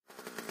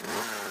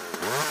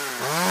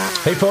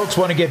Hey folks,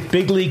 want to get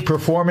big league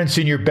performance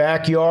in your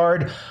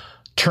backyard?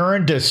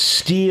 Turn to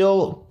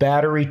Steel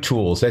Battery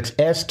Tools. That's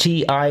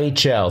STIHL,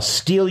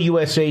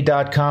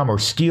 steelusa.com or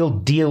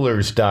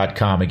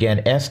steeldealers.com.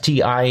 Again,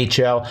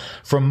 STIHL.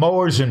 From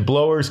mowers and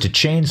blowers to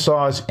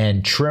chainsaws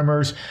and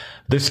trimmers.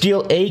 The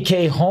Steel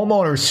AK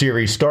Homeowner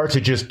Series starts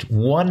at just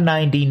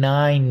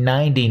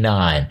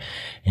 $199.99.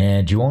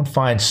 And you won't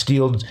find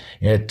Steel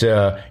at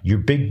your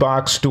big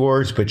box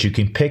stores, but you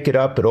can pick it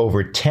up at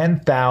over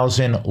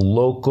 10,000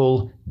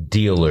 local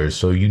dealers.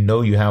 So you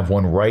know you have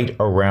one right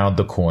around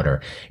the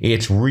corner.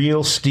 It's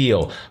real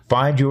steel.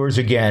 Find yours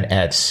again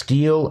at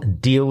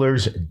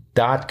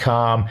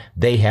steeldealers.com.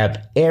 They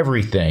have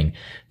everything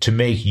to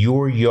make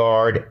your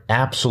yard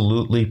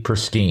absolutely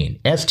pristine.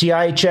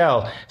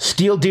 STIHL,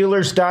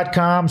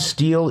 steeldealers.com,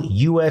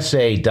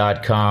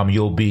 steelusa.com.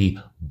 You'll be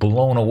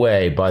blown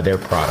away by their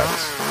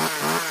products.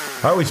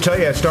 I always tell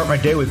you I start my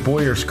day with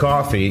Boyer's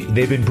Coffee.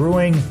 They've been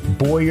brewing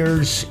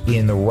Boyer's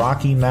in the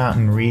Rocky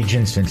Mountain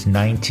region since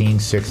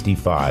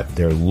 1965.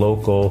 They're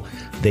local.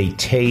 They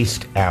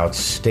taste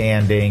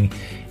outstanding.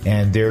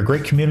 And they're a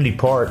great community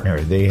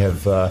partner. They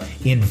have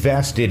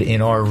invested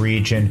in our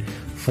region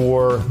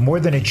for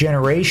more than a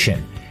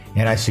generation.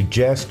 And I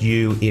suggest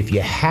you, if you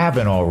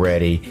haven't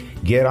already,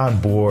 get on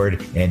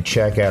board and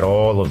check out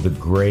all of the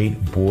great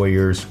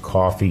Boyer's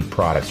coffee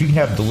products. You can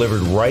have it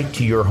delivered right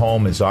to your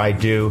home as I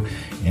do,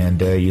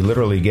 and you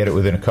literally get it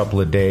within a couple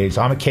of days.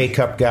 I'm a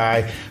K-Cup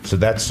guy, so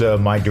that's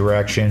my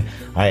direction.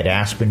 I had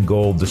Aspen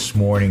Gold this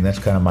morning. That's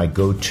kind of my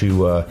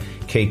go-to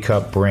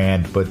K-Cup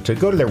brand. But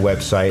go to their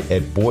website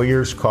at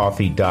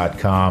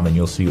boyerscoffee.com, and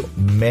you'll see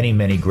many,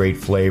 many great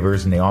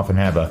flavors, and they often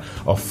have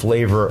a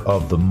flavor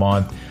of the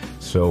month.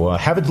 So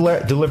have it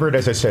delivered,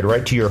 as I said,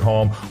 right to your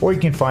home, or you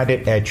can find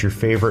it at your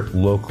favorite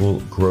local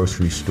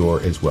grocery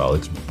store as well.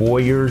 It's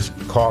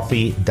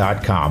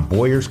boyerscoffee.com.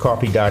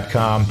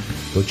 boyerscoffee.com.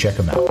 Go check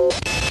them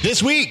out.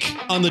 This week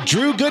on the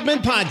Drew Goodman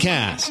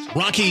Podcast,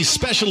 Rockies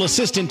special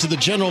assistant to the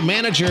general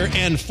manager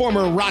and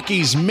former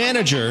Rockies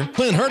manager,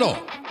 Clint Hurdle.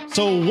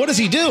 So what does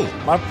he do?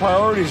 My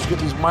priority is to get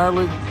these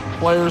minor league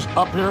players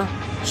up here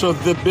so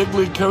the big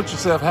league coaching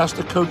staff has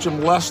to coach them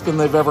less than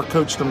they've ever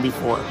coached them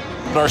before.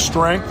 Our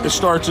strength, it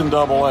starts in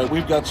Double-A.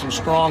 We've got some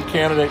strong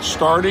candidates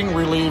starting,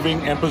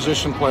 relieving, and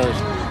position players.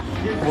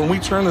 When we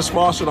turn this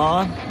faucet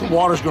on, the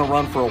water's going to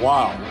run for a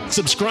while.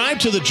 Subscribe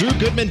to the Drew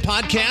Goodman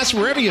Podcast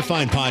wherever you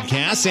find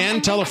podcasts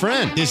and tell a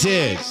friend. This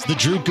is the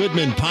Drew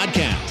Goodman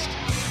Podcast.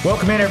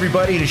 Welcome in,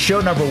 everybody, to show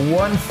number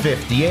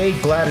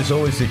 158. Glad, as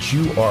always, that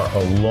you are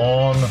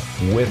along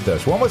with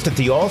us. We're almost at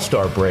the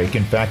All-Star break.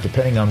 In fact,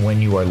 depending on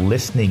when you are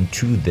listening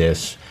to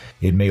this,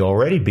 it may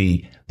already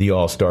be the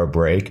All-Star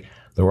break.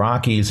 The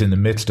Rockies in the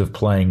midst of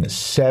playing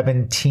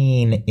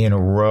 17 in a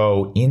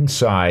row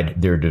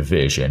inside their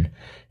division.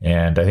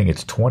 And I think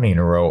it's 20 in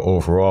a row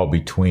overall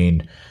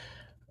between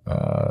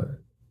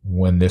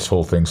when this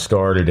whole thing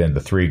started and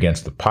the 3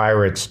 against the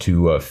Pirates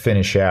to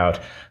finish out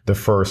the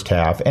first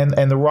half. And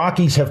the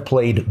Rockies have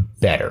played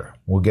better.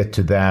 We'll get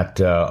to that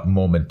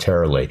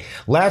momentarily.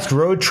 Last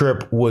road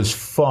trip was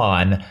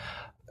fun.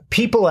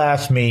 People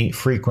ask me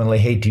frequently,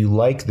 hey, do you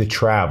like the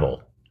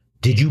travel?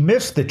 Did you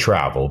miss the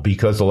travel?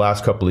 Because the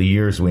last couple of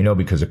years, we know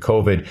because of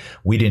COVID,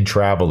 we didn't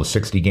travel the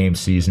 60-game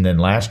season.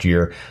 And last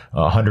year,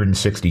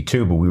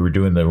 162, but we were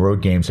doing the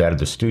road games out of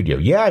the studio.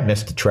 Yeah, I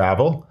missed the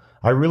travel.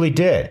 I really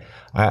did.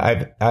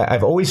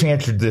 I've always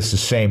answered this the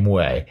same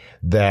way,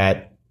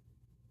 that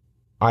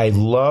I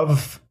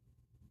love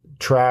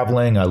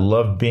traveling. I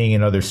love being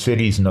in other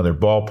cities and other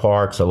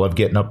ballparks. I love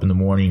getting up in the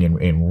morning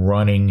and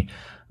running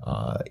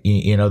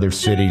in other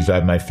cities. I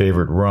have my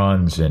favorite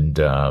runs, and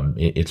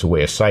it's a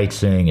way of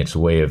sightseeing. It's a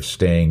way of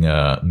staying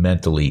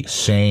mentally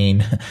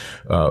sane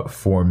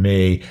for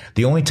me.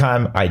 The only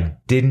time I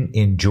didn't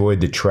enjoy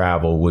the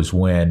travel was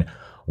when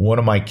one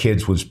of my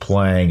kids was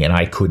playing and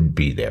I couldn't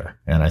be there.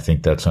 And I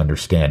think that's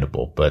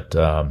understandable. But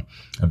I've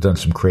done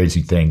some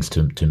crazy things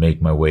to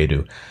make my way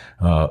to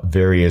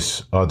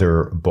various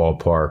other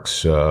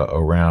ballparks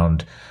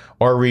around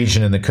our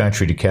region in the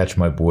country to catch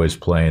my boys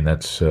playing.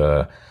 That's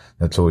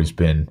always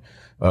been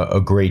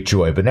a great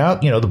joy. But now,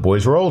 the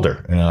boys are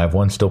older. I have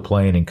one still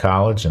playing in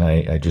college, and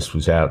I just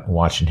was out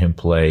watching him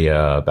play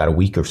about a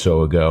week or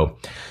so ago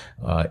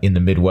in the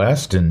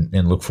Midwest, and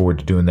look forward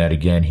to doing that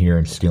again here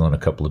and stealing a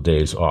couple of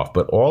days off.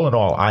 But all in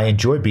all, I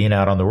enjoy being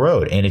out on the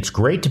road, and it's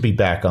great to be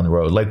back on the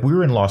road. Like, we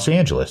were in Los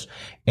Angeles,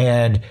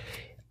 and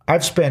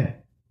I've spent,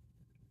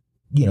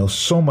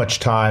 so much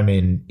time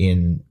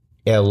in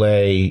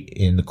LA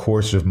in the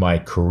course of my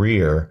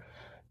career,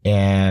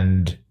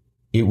 and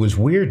it was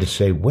weird to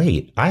say,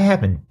 wait, I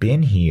haven't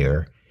been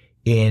here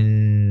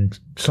in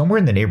somewhere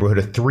in the neighborhood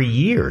of 3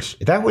 years.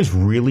 That was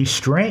really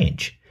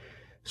strange.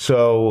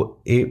 So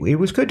it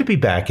was good to be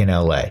back in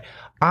LA.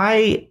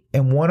 I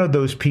am one of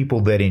those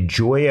people that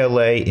enjoy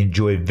LA,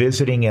 enjoy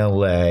visiting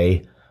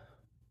LA.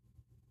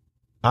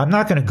 I'm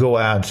not going to go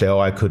out and say, oh,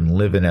 I couldn't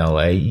live in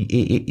LA.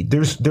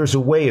 There's a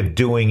way of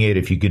doing it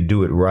if you can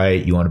do it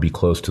right. You want to be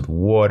close to the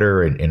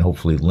water and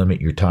hopefully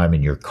limit your time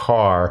in your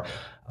car.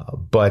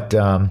 But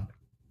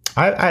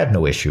I have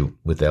no issue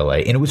with LA.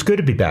 And it was good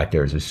to be back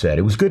there, as I said.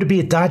 It was good to be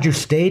at Dodger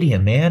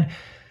Stadium, man.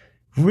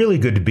 Really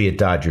good to be at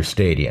Dodger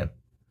Stadium.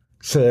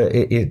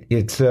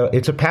 It's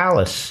a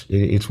palace.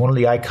 It's one of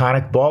the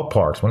iconic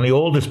ballparks, one of the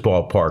oldest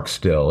ballparks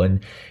still.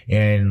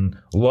 And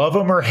love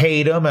them or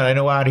hate them. And I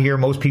know out here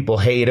most people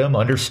hate them,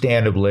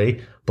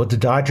 understandably. But the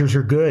Dodgers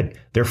are good.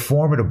 They're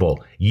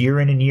formidable year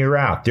in and year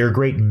out. They're a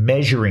great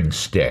measuring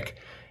stick.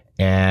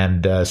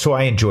 And so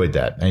I enjoyed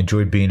that. I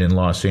enjoyed being in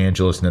Los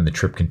Angeles, and then the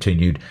trip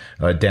continued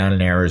down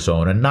in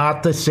Arizona.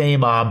 Not the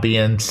same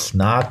ambience,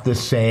 not the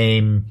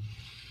same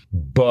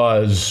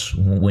buzz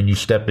when you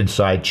step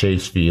inside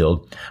Chase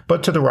Field.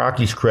 But to the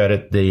Rockies'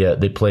 credit,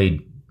 they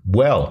played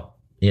well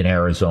in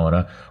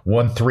Arizona.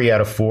 Won 3 out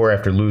of 4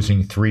 after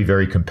losing 3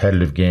 very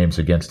competitive games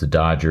against the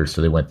Dodgers.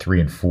 So they went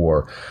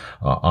 3-4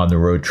 on the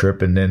road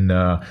trip. And then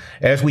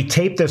as we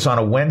tape this on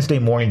a Wednesday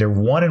morning, they're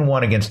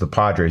 1-1 against the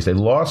Padres. They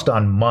lost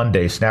on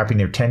Monday, snapping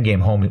their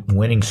 10-game home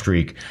winning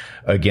streak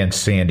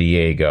against San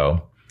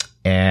Diego.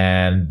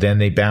 And then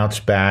they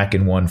bounced back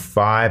and won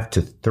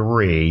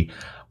 5-3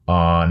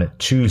 on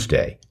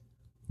Tuesday.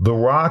 The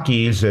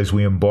Rockies, as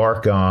we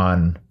embark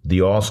on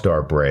the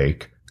All-Star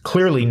break,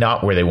 clearly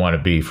not where they want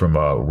to be from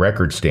a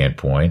record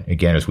standpoint.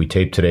 Again, as we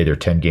tape today, they're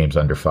 10 games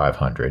under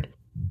 500.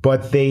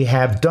 But they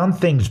have done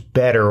things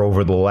better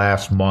over the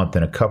last month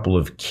in a couple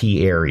of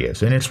key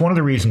areas. And it's one of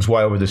the reasons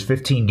why over this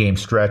 15-game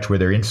stretch where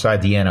they're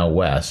inside the NL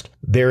West,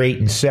 they're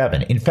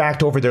 8-7. In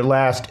fact, over their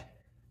last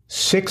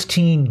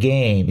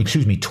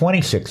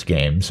 26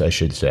 games, I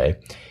should say,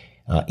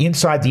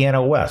 inside the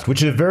NL West,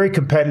 which is a very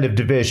competitive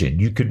division.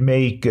 You could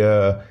make,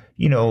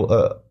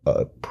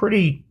 a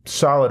pretty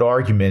solid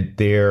argument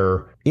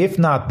there. If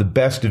not the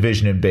best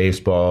division in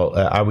baseball,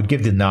 I would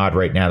give the nod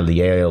right now to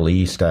the AL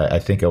East. I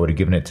think I would have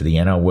given it to the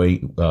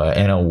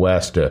NL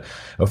West a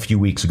few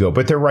weeks ago,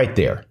 but they're right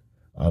there.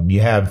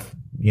 You have,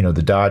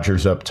 the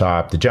Dodgers up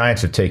top. The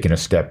Giants have taken a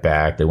step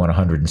back. They won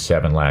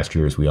 107 last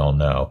year, as we all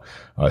know.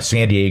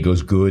 San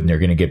Diego's good, and they're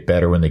going to get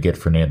better when they get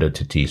Fernando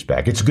Tatis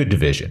back. It's a good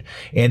division.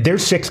 And they're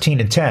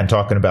 16-10,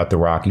 talking about the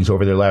Rockies,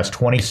 over their last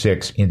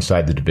 26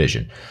 inside the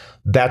division.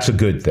 That's a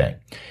good thing.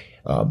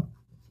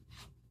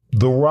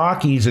 The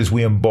Rockies, as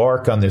we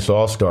embark on this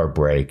All-Star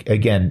break,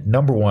 again,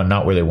 number one,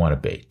 not where they want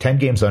to be. 10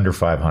 games under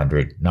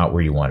 500, not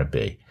where you want to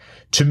be.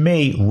 To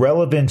me,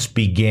 relevance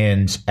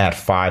begins at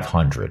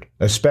 500,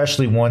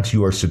 especially once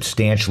you are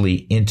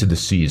substantially into the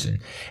season.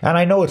 And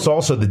I know it's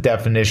also the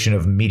definition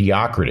of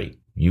mediocrity.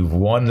 You've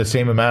won the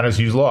same amount as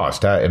you've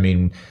lost. I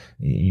mean,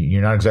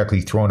 you're not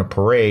exactly throwing a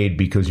parade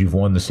because you've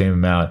won the same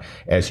amount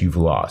as you've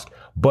lost.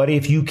 But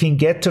if you can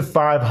get to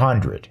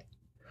 500,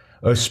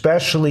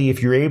 especially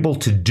if you're able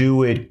to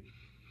do it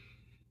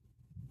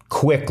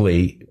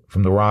quickly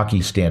from the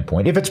Rockies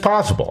standpoint, if it's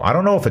possible. I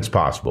don't know if it's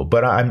possible,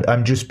 but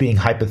I'm just being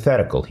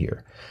hypothetical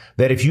here.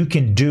 That if you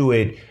can do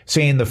it,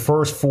 say in the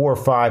first 4 or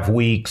 5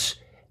 weeks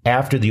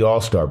after the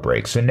All-Star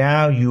break, so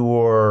now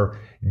you're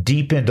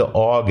deep into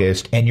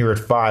August and you're at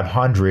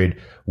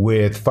 500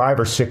 with 5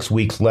 or 6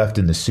 weeks left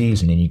in the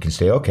season, and you can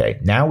say, okay,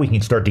 now we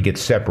can start to get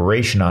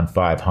separation on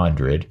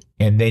 500,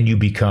 and then you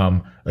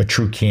become a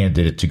true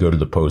candidate to go to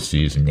the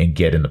postseason and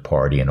get in the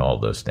party and all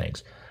those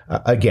things.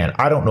 Again,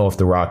 I don't know if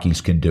the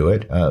Rockies can do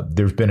it.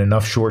 There's been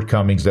enough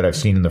shortcomings that I've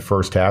seen in the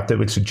first half that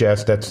would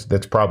suggest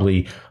that's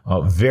probably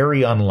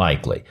very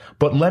unlikely.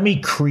 But let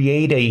me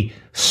create a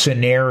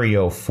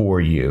scenario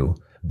for you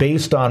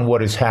based on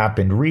what has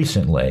happened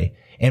recently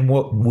and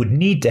what would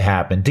need to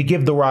happen to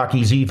give the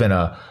Rockies even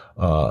a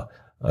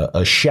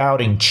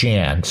shouting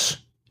chance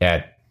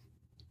at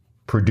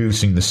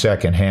producing the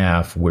second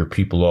half where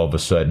people all of a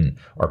sudden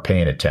are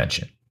paying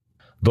attention.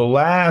 The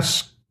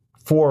last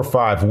 4 or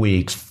 5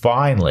 weeks,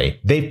 finally,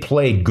 they've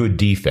played good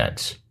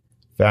defense.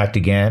 In fact,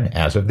 again,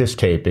 as of this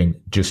taping,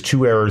 just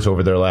 2 errors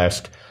over their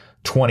last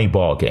 20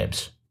 ball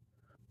games.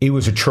 It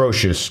was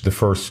atrocious the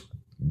first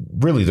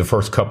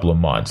couple of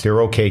months. They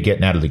were okay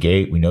getting out of the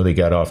gate. We know they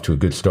got off to a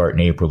good start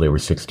in April. They were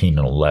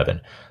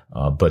 16-11.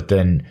 But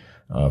then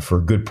for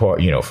a good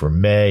part, for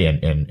May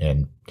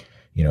and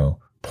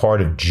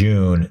part of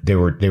June, they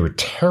were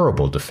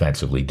terrible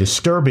defensively,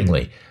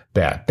 disturbingly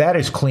bad. That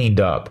is cleaned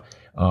up.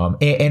 And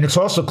it's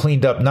also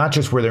cleaned up not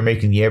just where they're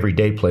making the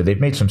everyday play. They've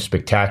made some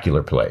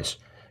spectacular plays,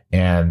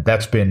 and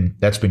that's been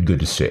good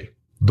to see.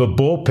 The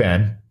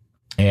bullpen,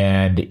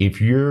 and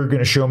if you're going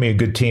to show me a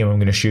good team, I'm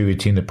going to show you a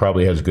team that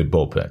probably has a good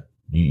bullpen.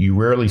 You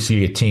rarely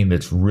see a team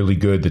that's really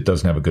good that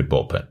doesn't have a good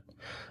bullpen.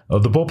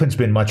 The bullpen's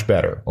been much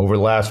better. Over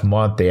the last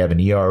month, they have an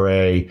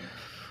ERA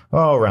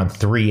around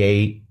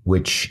 3.8,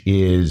 which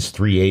is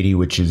 3.80,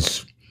 which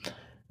is,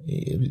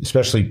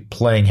 especially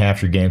playing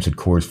half your games at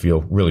Coors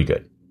Field, really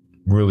good.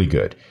 Really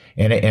good.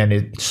 And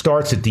it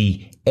starts at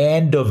the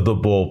end of the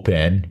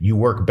bullpen. You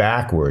work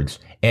backwards.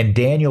 And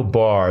Daniel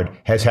Bard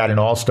has had an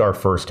all-star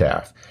first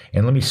half.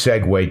 And let me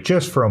segue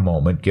just for a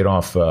moment, get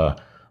off the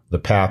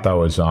path I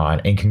was on,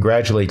 and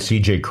congratulate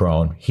CJ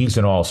Cron. He's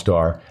an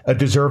all-star, a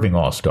deserving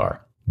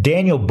all-star.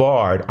 Daniel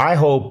Bard, I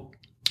hope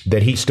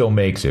that he still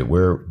makes it,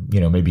 where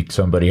maybe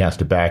somebody has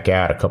to back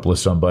out, a couple of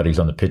somebodies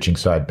on the pitching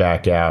side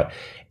back out,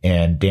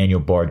 and Daniel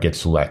Bard gets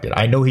selected.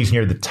 I know he's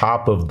near the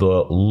top of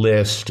the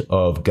list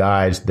of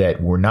guys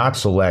that were not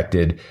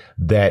selected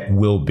that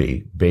will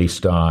be,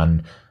 based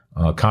on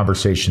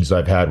conversations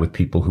I've had with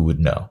people who would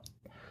know.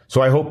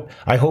 So I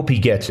hope he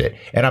gets it.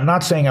 And I'm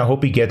not saying I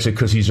hope he gets it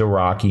because he's a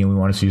Rocky and we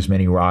want to see as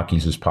many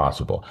Rockies as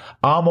possible.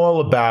 I'm all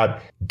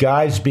about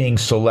guys being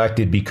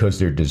selected because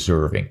they're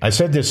deserving. I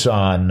said this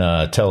on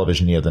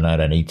television the other night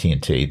on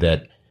AT&T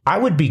that I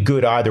would be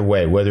good either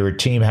way, whether a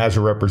team has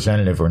a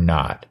representative or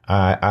not.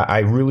 I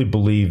really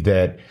believe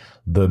that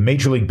the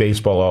Major League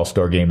Baseball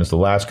All-Star Game is the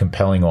last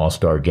compelling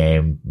All-Star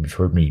game. You've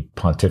heard me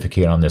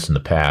pontificate on this in the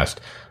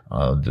past.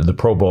 The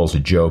Pro Bowl is a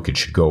joke. It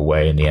should go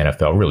away in the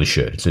NFL. It really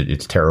should.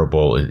 It's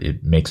terrible.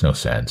 It makes no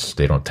sense.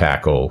 They don't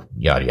tackle,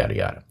 yada, yada,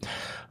 yada.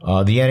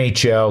 The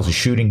NHL is a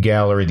shooting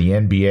gallery. The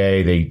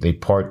NBA, they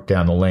part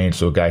down the lane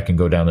so a guy can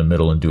go down the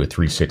middle and do a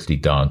 360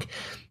 dunk.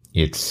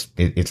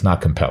 It's not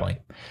compelling.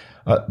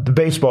 The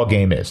baseball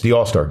game is, the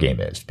All-Star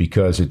game is,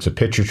 because it's a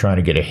pitcher trying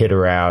to get a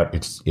hitter out.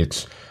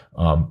 It's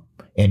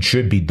and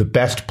should be the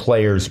best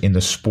players in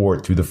the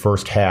sport through the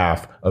first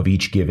half of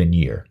each given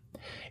year.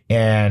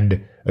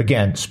 And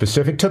again,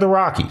 specific to the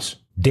Rockies,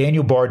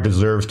 Daniel Bard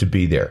deserves to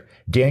be there.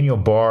 Daniel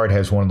Bard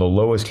has one of the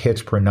lowest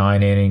hits per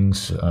 9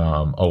 innings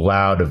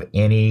allowed of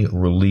any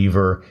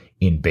reliever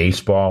in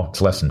baseball.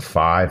 It's less than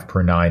 5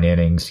 per 9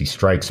 innings. He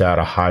strikes out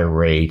a high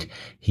rate.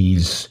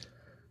 He's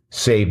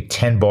saved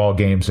 10 ball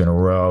games in a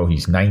row.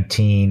 He's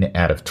 19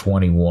 out of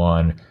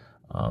 21.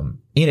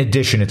 In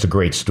addition, it's a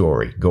great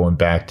story going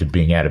back to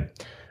being out of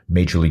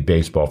Major League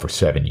Baseball for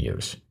 7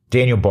 years.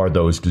 Daniel Bard,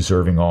 though, is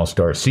deserving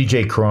All-Star.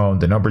 C.J. Cron,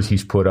 the numbers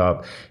he's put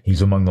up,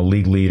 he's among the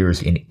league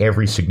leaders in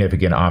every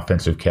significant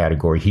offensive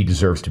category. He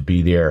deserves to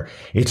be there.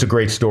 It's a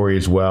great story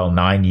as well.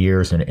 9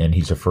 years, and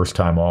he's a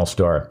first-time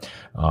All-Star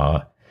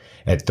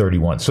at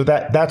 31. So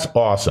that's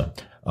awesome.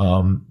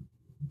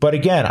 But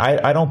again,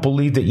 I don't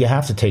believe that you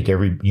have to take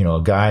a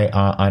guy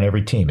on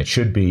every team. It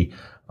should be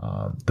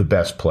the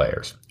best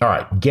players. All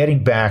right,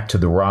 getting back to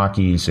the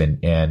Rockies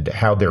and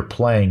how they're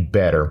playing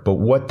better, but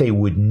what they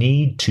would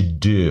need to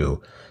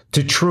do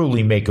to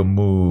truly make a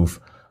move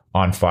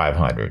on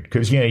 500.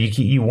 Because,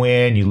 you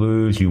win, you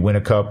lose, you win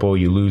a couple,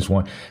 you lose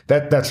one.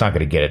 That's not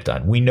going to get it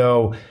done. We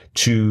know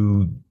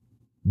to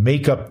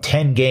make up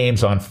 10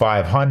 games on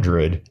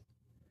 500,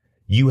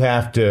 you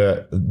have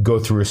to go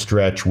through a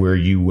stretch where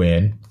you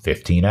win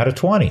 15 out of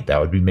 20. That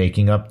would be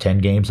making up 10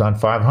 games on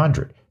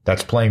 500.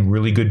 That's playing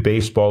really good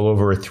baseball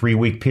over a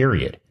 3-week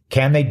period.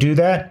 Can they do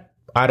that?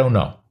 I don't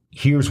know.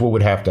 Here's what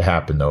would have to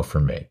happen, though, for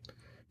me.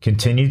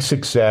 Continued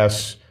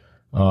success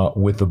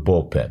with the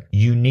bullpen.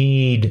 You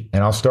need,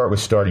 and I'll start with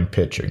starting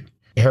pitching.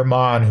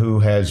 Herman, who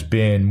has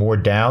been more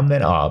down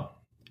than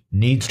up,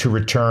 needs to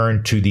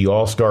return to the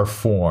All-Star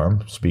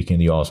form, speaking of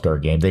the All-Star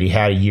game, that he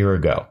had a year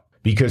ago.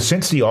 Because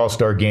since the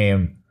All-Star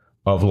game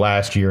of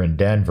last year in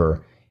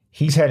Denver,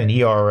 he's had an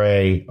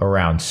ERA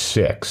around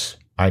 6.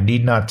 I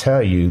need not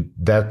tell you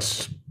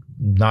that's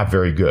not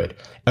very good,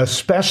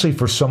 especially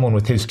for someone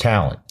with his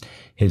talent.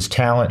 His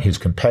talent, his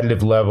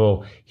competitive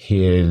level,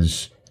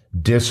 his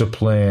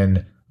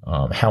discipline,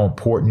 how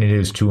important it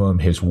is to him,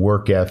 his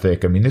work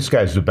ethic. I mean, this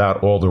guy's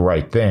about all the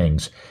right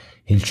things.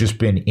 He's just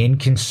been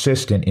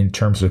inconsistent in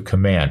terms of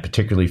command,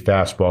 particularly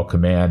fastball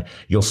command.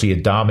 You'll see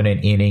a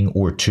dominant inning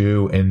or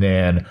two and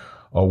then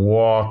a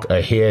walk,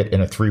 a hit,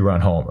 and a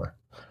 3-run homer.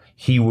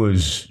 He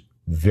was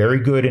very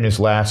good in his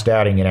last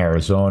outing in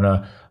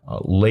Arizona.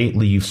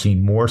 Lately, you've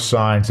seen more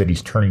signs that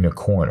he's turning a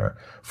corner.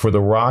 For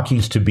the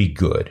Rockies to be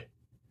good,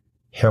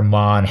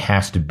 Herman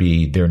has to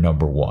be their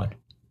number one.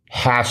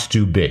 Has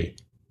to be.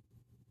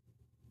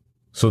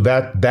 So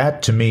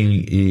that to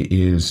me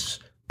is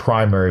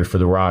primary for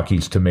the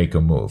Rockies to make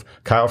a move.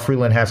 Kyle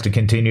Freeland has to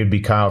continue to be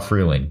Kyle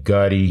Freeland.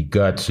 Gutty,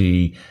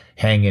 gutsy,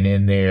 hanging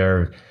in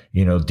there,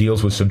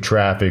 deals with some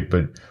traffic,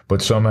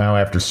 but somehow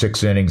after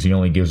 6 innings, he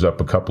only gives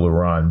up a couple of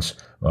runs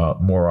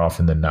more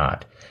often than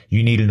not.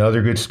 You need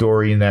another good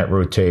story in that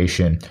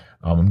rotation.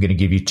 I'm going to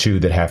give you 2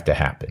 that have to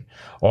happen.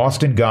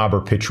 Austin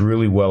Gomber pitched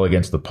really well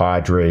against the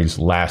Padres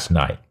last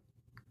night.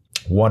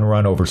 1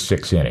 run over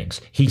 6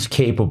 innings. He's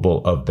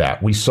capable of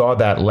that. We saw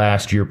that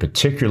last year,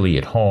 particularly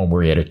at home,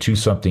 where he had a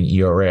 2-something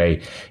ERA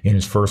in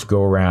his first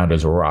go-around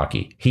as a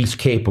Rocky. He's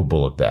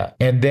capable of that.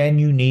 And then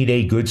you need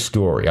a good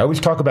story. I always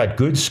talk about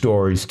good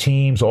stories.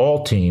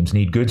 All teams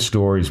need good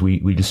stories. We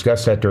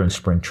discussed that during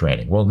spring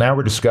training. Well, now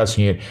we're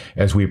discussing it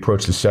as we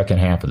approach the second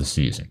half of the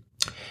season.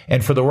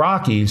 And for the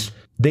Rockies,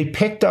 they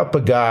picked up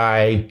a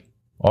guy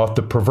off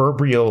the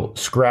proverbial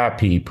scrap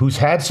heap who's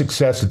had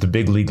success at the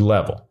big league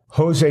level.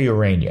 Jose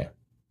Urena,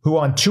 who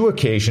on 2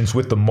 occasions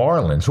with the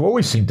Marlins, who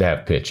always seem to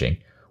have pitching,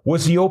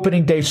 was the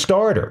opening day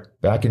starter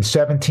back in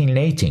 17 and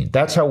 18.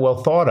 That's how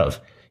well thought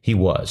of he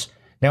was.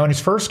 Now, in his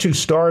first 2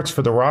 starts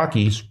for the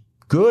Rockies,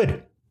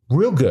 good,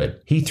 real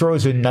good. He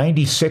throws a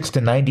 96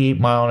 to 98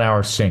 mile an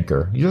hour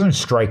sinker. He doesn't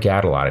strike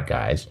out a lot of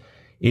guys.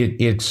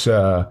 It's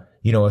a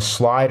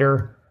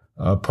slider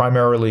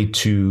primarily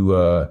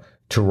to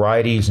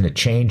righties and a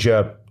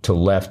changeup to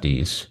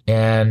lefties.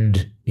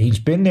 And he's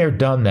been there,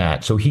 done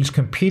that. So he's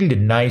competed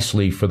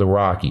nicely for the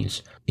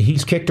Rockies.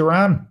 he's kicked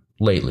around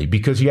lately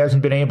because he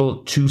hasn't been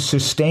able to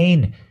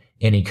sustain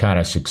any kind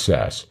of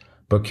success.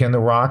 But can the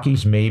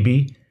Rockies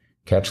maybe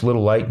catch a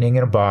little lightning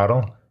in a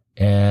bottle,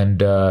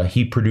 and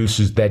he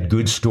produces that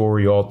good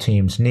story all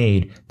teams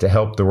need to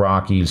help the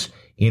Rockies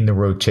in the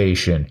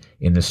rotation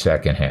in the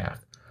second half?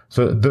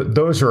 So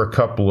those are a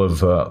couple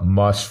of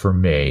musts for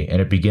me,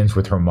 and it begins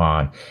with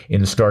Germán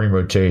in the starting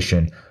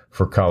rotation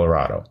for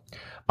Colorado.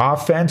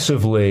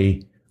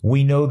 Offensively,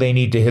 we know they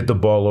need to hit the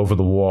ball over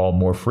the wall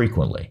more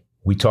frequently.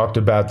 We talked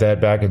about that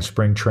back in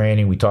spring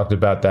training. We talked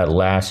about that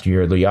last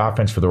year. The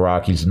offense for the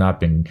Rockies has not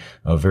been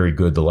very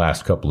good the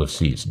last couple of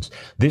seasons.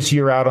 This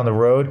year out on the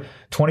road,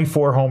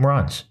 24 home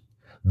runs.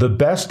 The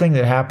best thing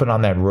that happened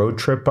on that road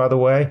trip, by the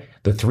way,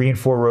 the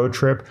 3-4 road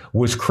trip,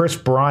 was Kris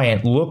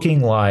Bryant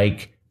looking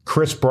like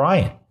Kris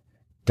Bryant.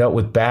 Dealt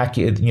with back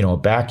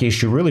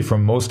issue really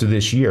from most of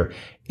this year.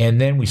 And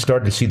then we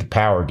started to see the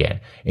power again.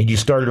 And you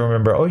started to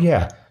remember, oh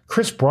yeah,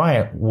 Kris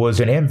Bryant was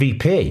an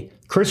MVP.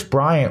 Kris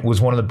Bryant was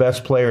one of the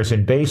best players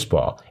in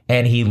baseball,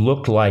 and he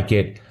looked like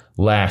it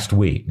last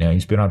week. Now,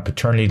 he's been on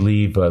paternity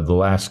leave the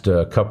last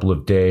couple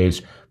of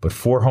days, but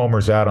 4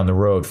 homers out on the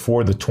road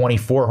for the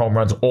 24 home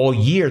runs all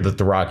year that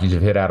the Rockies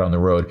have hit out on the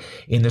road.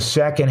 In the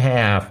second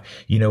half,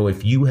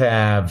 if you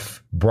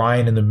have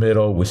Bryant in the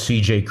middle with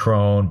C.J.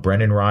 Cron,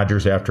 Brendan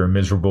Rodgers after a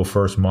miserable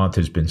first month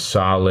has been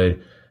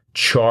solid.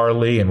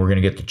 Charlie, and we're going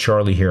to get to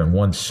Charlie here in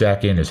 1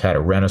 second, has had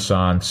a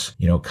renaissance.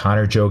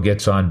 Connor Joe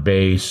gets on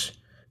base.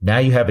 Now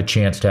you have a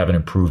chance to have an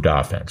improved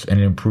offense, and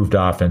an improved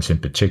offense in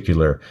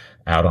particular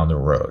out on the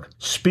road.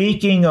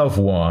 Speaking of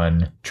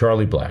one,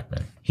 Charlie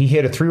Blackmon. He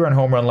hit a 3-run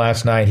home run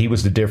last night. He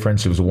was the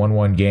difference. It was a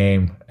 1-1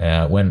 game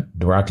when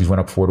the Rockies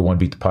went up 4-1,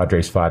 beat the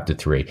Padres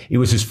 5-3. It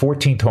was his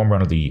 14th home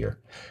run of the year.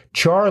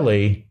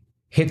 Charlie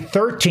hit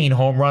 13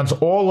 home runs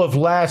all of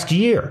last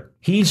year.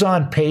 He's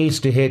on pace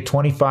to hit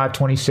 25,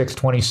 26,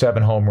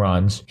 27 home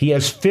runs. He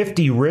has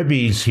 50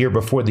 ribbies here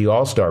before the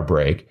All-Star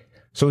break.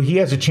 So he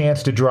has a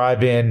chance to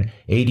drive in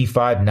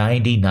 85,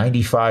 90,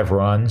 95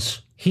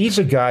 runs. He's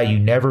a guy you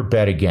never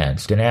bet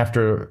against. And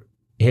after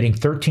hitting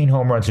 13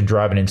 home runs and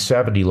driving in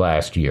 70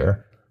 last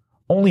year,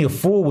 only a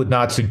fool would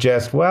not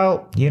suggest,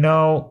 well,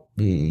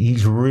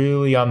 he's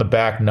really on the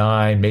back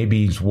nine.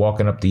 Maybe he's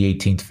walking up the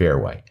 18th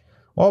fairway.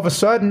 All of a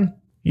sudden,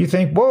 you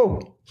think, whoa,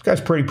 this guy's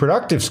pretty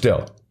productive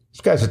still.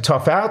 This guy's a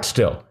tough out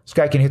still. This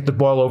guy can hit the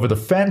ball over the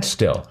fence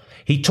still.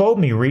 He told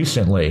me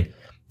recently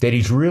that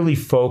he's really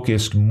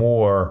focused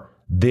more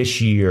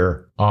this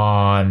year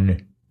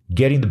on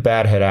getting the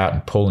bat head out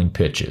and pulling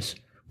pitches.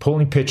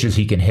 Pulling pitches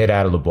he can hit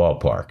out of the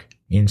ballpark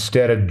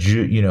instead of,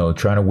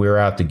 trying to wear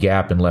out the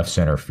gap in left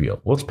center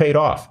field. Well, it's paid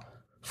off.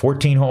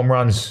 14 home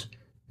runs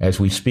as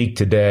we speak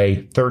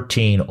today,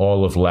 13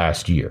 all of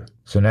last year.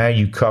 So now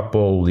you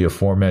couple the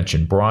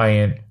aforementioned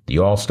Bryant, the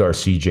all-star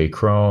C.J.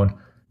 Cron,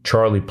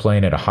 Charlie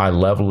playing at a high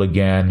level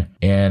again,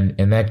 and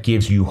that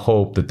gives you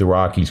hope that the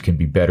Rockies can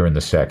be better in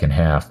the second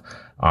half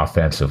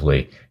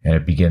offensively, and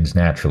it begins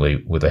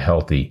naturally with a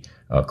healthy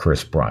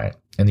Kris Bryant.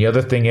 And the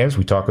other thing is,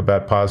 we talk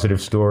about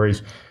positive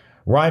stories.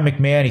 Ryan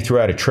McMahon, he threw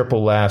out a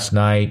triple last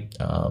night.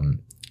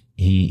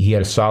 He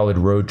had a solid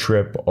road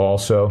trip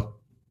also.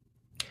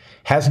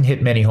 Hasn't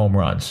hit many home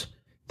runs.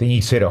 I think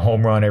he's hit a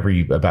home run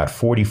every about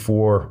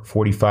 44,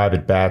 45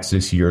 at-bats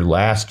this year.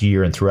 Last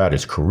year and throughout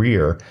his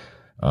career,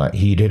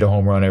 he'd hit a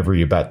home run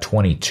every about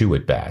 22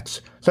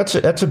 at-bats. So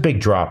that's a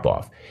big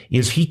drop-off.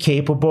 Is he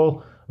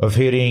capable of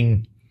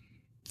hitting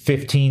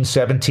 15,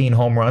 17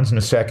 home runs in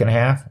the second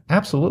half?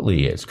 Absolutely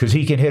he is, because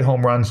he can hit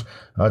home runs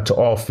to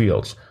all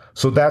fields.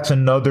 So that's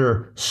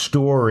another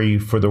story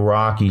for the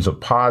Rockies, a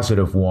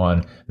positive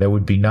one that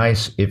would be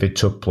nice if it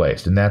took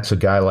place. And that's a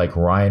guy like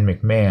Ryan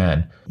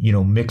McMahon,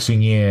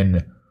 mixing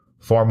in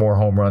far more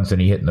home runs than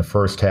he hit in the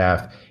first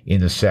half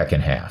in the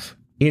second half.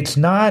 It's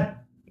not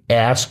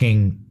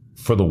asking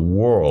for the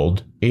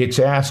world. It's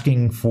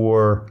asking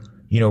for,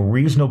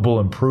 reasonable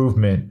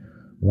improvement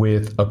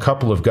with a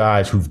couple of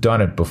guys who've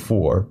done it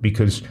before,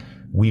 because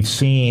we've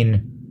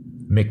seen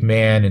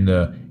McMahon in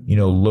the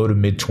low to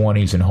mid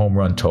 20s in home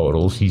run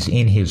totals. He's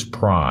in his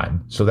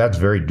prime, so that's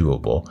very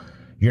doable.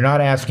 You're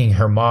not asking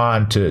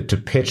Germán to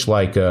pitch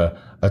like a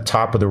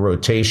top of the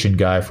rotation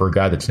guy for a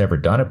guy that's never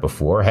done it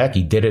before. Heck,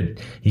 he did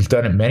it. He's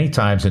done it many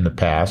times in the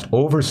past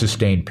over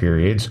sustained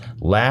periods.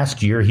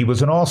 Last year, he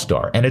was an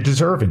all-star and a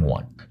deserving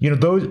one.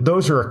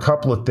 Those are a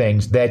couple of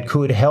things that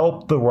could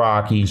help the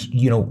Rockies,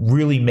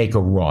 really make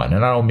a run.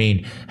 And I don't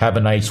mean have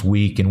a nice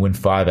week and win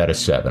 5 out of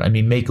 7. I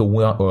mean, make a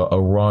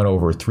run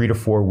over a 3 to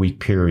 4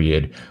 week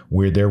period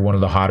where they're one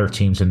of the hotter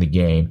teams in the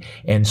game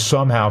and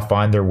somehow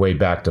find their way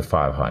back to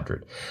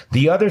 500.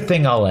 The other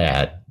thing I'll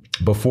add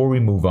before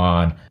we move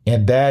on,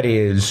 and that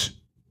is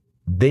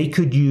they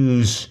could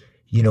use,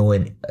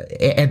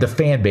 and the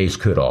fan base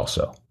could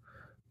also,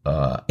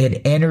 an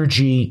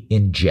energy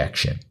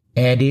injection.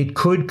 And it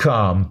could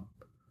come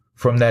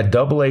from that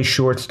Double-A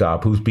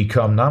shortstop who's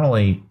become not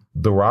only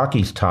the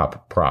Rockies'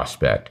 top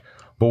prospect,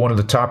 but one of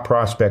the top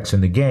prospects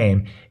in the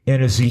game,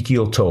 in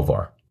Ezequiel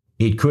Tovar.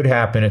 It could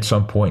happen at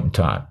some point in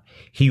time.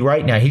 he's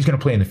going to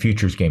play in the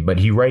Futures game, but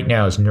he right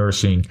now is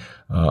nursing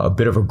a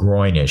bit of a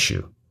groin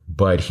issue.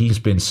 But he's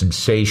been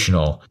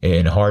sensational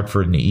in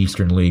Hartford in the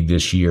Eastern League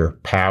this year.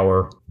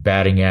 Power,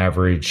 batting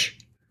average,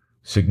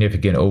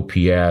 significant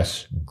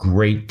OPS,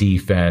 great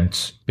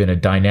defense, been a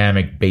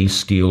dynamic base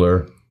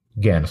stealer.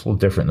 Again, it's a little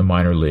different in the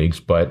minor leagues,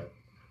 but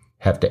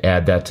have to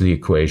add that to the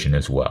equation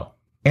as well.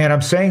 And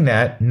I'm saying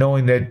that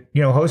knowing that,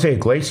 Jose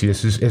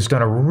Iglesias has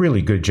done a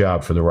really good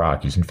job for the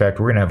Rockies. In fact,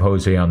 we're going to have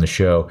Jose on the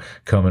show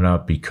coming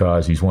up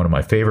because he's one of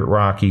my favorite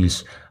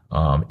Rockies.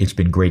 It's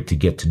been great to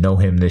get to know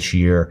him this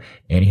year,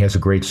 and he has a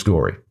great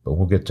story. But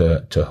we'll get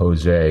to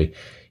Jose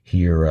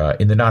here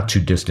in the not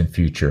too distant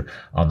future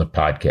on the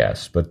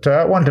podcast. But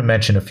I wanted to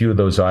mention a few of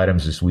those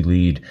items as we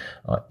lead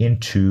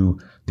into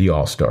the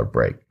All-Star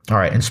break. All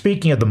right, and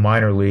speaking of the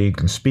minor league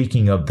and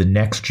speaking of the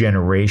next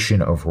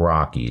generation of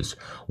Rockies,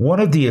 one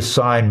of the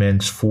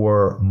assignments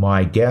for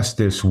my guest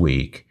this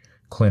week,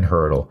 Clint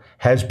Hurdle,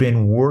 has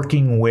been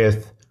working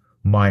with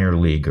minor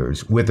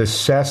leaguers, with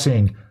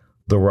assessing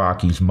the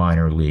Rockies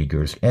minor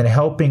leaguers and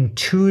helping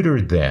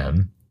tutor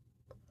them,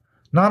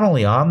 not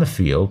only on the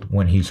field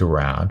when he's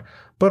around,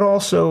 but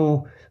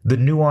also the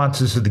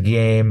nuances of the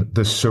game,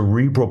 the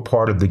cerebral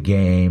part of the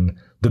game,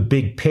 the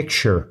big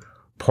picture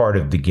part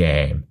of the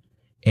game.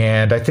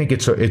 And I think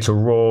it's a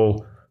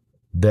role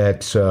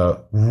that's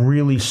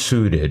really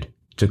suited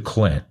to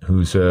Clint,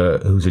 who's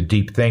a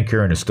deep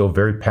thinker and is still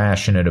very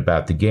passionate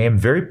about the game,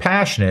 very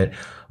passionate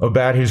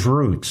about his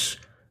roots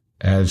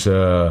as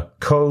a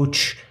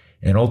coach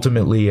and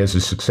ultimately as a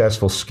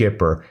successful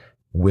skipper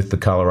with the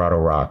Colorado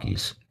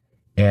Rockies.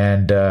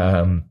 And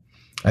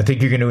I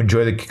think you're going to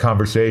enjoy the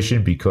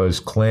conversation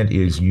because Clint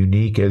is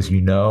unique, as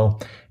you know,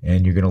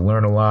 and you're going to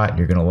learn a lot, and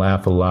you're going to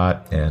laugh a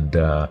lot, and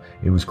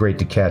it was great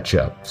to catch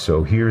up.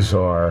 So here's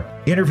our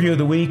interview of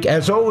the week,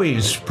 as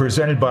always,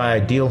 presented by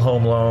Deal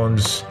Home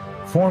Loans,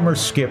 former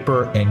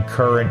skipper and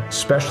current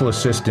special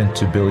assistant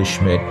to Billy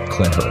Schmidt,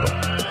 Clint Hurdle.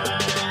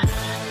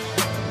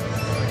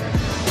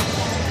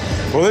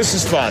 Well, this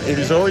is fun. It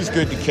is always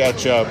good to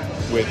catch up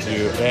with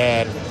you,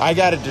 and I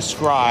got to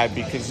describe,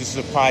 because this is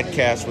a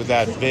podcast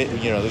without we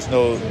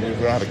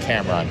don't have a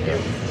camera on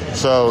here.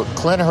 So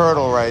Clint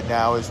Hurdle right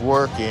now is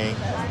working,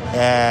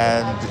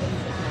 and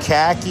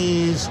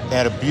khakis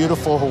and a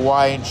beautiful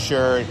Hawaiian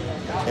shirt,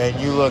 and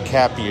you look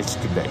happy as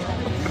could be.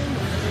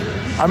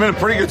 I'm in a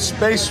pretty good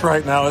space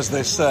right now, as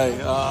they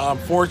say. I'm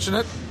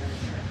fortunate.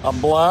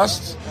 I'm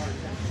blessed.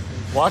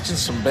 Watching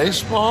some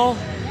baseball.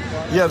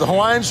 Yeah, the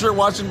Hawaiian shirt,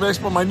 watching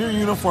baseball, my new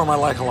uniform I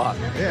like a lot.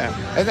 Yeah,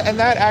 and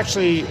that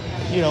actually,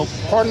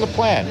 part of the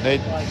plan. That,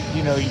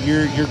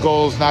 your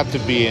goal is not to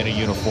be in a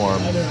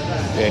uniform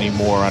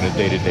anymore on a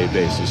day-to-day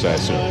basis, I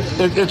assume.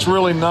 It's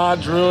really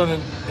not, Drew,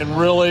 and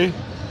really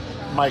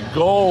my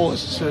goal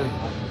is to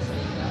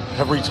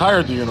have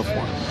retired the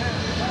uniform.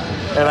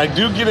 And I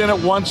do get in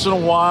it once in a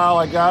while.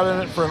 I got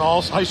in it for an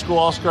high school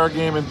all-star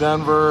game in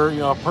Denver,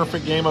 a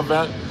perfect game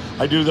event.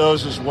 I do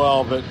those as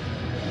well, but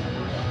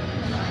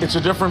it's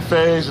a different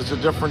phase. It's a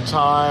different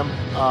time.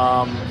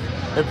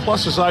 And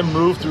plus, as I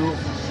move through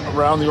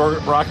around the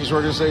Rockies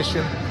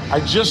organization, I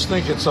just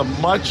think it's a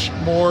much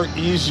more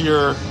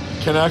easier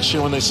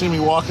connection when they see me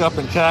walk up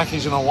in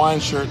khakis and a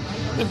Hawaiian shirt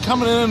than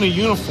coming in a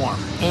uniform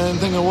and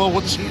thinking, well,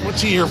 what's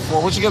he here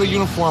for? What's he got a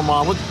uniform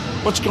on?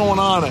 What's going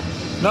on?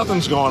 And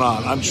nothing's going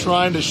on. I'm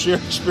trying to share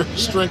spirit,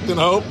 strength, and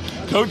hope,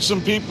 coach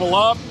some people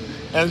up,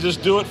 and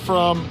just do it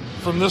from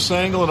this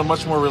angle in a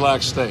much more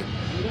relaxed state.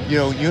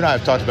 You and I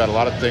have talked about a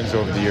lot of things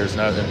over the years,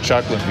 and I'm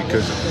chuckling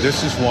because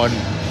this is one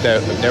that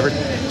I've never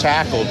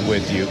tackled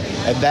with you,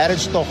 and that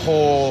is the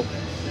whole,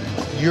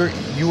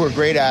 you were a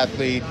great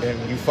athlete,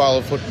 and you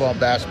follow football and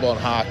basketball and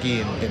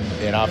hockey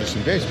and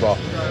obviously baseball,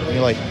 and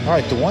you're like, all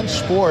right, the one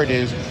sport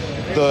is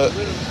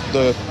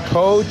the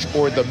coach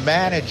or the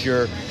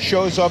manager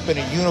shows up in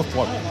a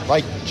uniform.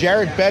 Like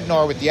Jared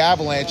Bednar with the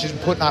Avalanche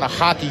isn't putting on a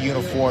hockey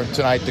uniform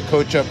tonight to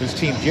coach up his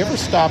team. Do you ever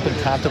stop and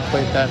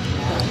contemplate that?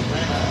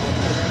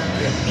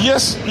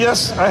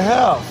 Yes, I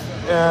have.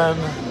 And,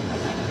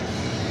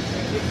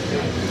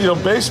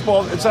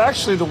 baseball, it's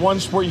actually the one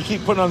sport you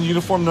keep putting on the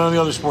uniform none of the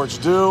other sports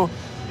do.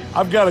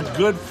 I've got a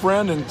good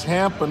friend in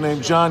Tampa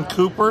named John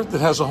Cooper that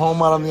has a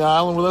home out on the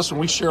island with us, and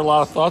we share a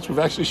lot of thoughts. We've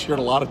actually shared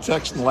a lot of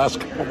texts in the last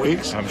couple of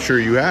weeks. I'm sure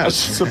you have.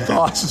 Some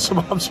thoughts and some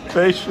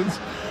observations.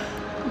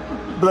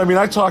 But,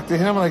 I talk to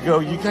him, and I go,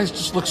 you guys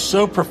just look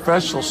so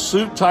professional,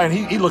 suit, tie, and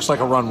he looks like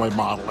a runway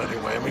model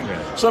anyway.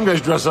 Some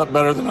guys dress up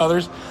better than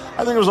others.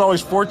 I think it was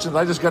always fortunate.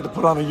 I just got to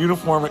put on a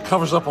uniform. It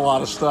covers up a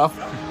lot of stuff.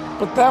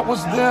 But that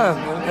was then.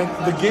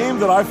 And the game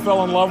that I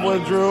fell in love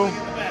with, Drew,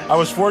 I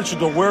was fortunate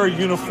to wear a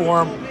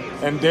uniform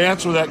and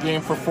dance with that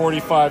game for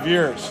 45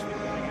 years.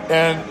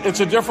 And it's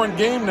a different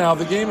game now.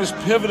 The game is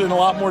pivoted in a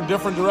lot more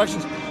different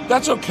directions.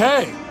 That's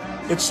okay.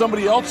 It's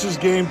somebody else's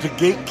game to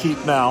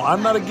gatekeep now.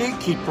 I'm not a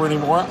gatekeeper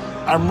anymore.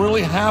 I'm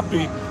really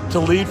happy to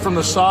lead from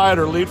the side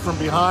or lead from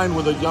behind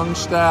with a young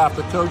staff,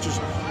 the coaches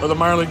or the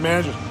minor league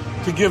managers,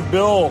 to give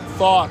Bill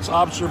thoughts,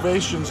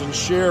 observations, and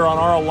share on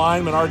our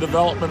alignment, our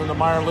development in the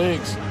minor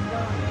leagues.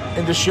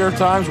 and to share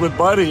times with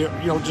Buddy,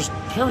 just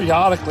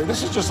periodically.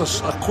 This is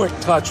just a quick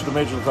touch with the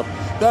Major League Club.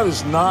 That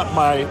is not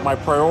my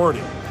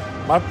priority.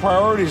 My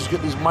priority is to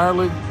get these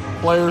minor league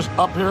players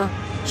up here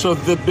so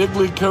the big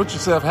league coaching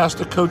staff has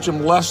to coach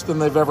them less than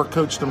they've ever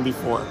coached them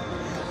before.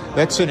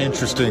 That's an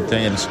interesting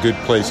thing, and it's a good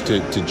place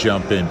to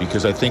jump in,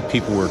 because I think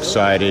people were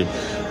excited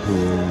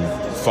who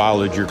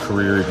followed your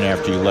career even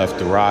after you left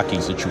the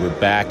Rockies that you were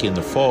back in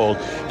the fold.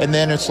 And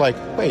then it's like,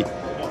 wait,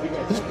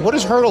 what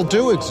does Hurdle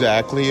do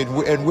exactly,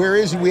 and where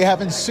is he? We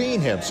haven't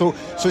seen him. So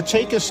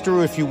take us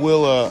through, if you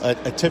will,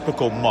 a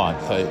typical month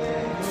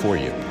for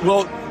you.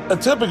 Well, a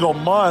typical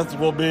month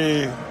it'll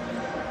be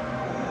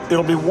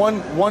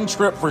one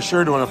trip for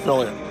sure to an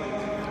affiliate.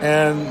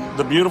 And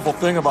the beautiful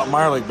thing about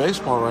minor league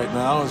baseball right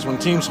now is when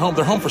teams home,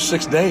 they're home for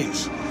 6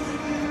 days.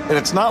 And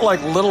it's not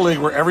like Little League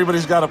where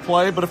everybody's got to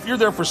play, but if you're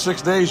there for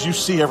 6 days, you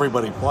see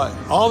everybody play.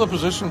 All the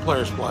position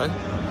players play.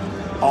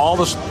 All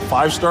the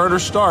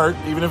 5-starters start.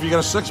 Even if you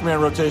got a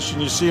 6-man rotation,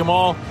 you see them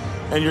all.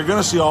 And you're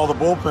going to see all the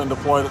bullpen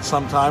deployed at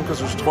some time because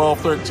there's 12,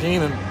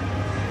 13.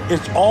 And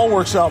it all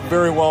works out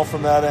very well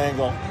from that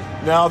angle.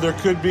 Now, there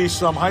could be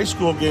some high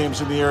school games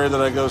in the area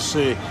that I go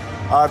see.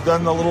 I've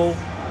done the little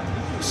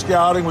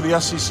scouting with the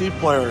SEC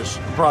players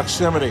in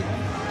proximity.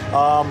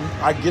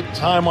 I get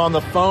time on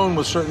the phone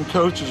with certain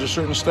coaches or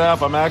certain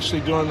staff. I'm actually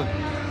doing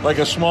like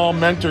a small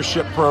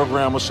mentorship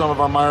program with some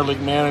of our minor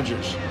league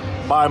managers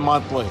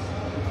bi-monthly,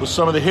 with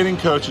some of the hitting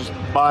coaches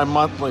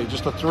bi-monthly,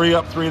 just a 3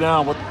 up, 3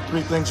 down. What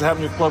 3 things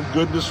happened to your club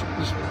good this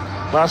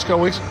last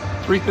couple weeks?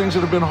 3 things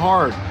that have been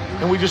hard.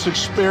 And we just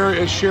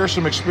share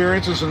some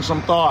experiences and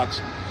some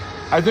thoughts.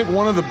 I think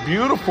one of the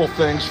beautiful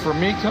things for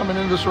me coming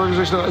into this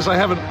organization is I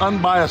have an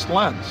unbiased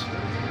lens.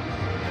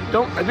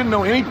 I didn't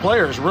know any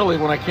players really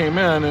when I came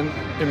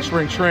in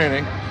spring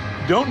training.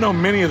 Don't know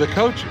many of the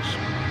coaches.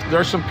 There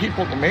are some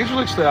people at the Major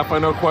League staff I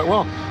know quite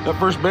well. That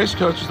first base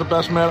coach is the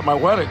best man at my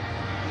wedding.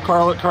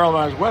 Carl and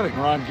I's wedding,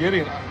 Ron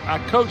Gideon. I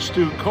coached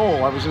Stu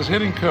Cole. I was his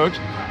hitting coach.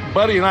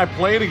 Buddy and I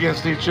played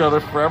against each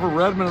other forever.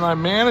 Redmond and I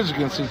managed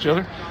against each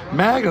other.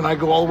 Mag and I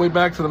go all the way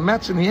back to the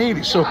Mets in the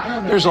 80s. So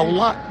there's a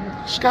lot.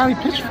 Scotty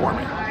pitched for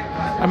me.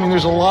 I mean,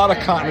 there's a lot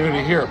of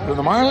continuity here. But in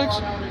the minor leagues,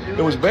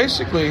 it was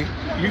basically,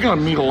 you're going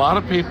to meet a lot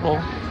of people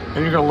and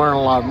you're going to learn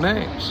a lot of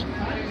names.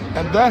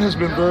 And that has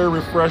been very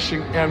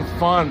refreshing and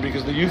fun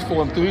because the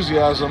youthful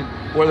enthusiasm,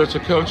 whether it's a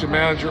coach, a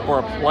manager, or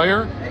a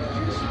player,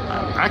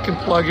 I can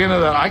plug into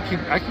that. I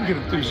can get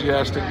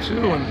enthusiastic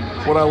too. And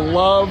what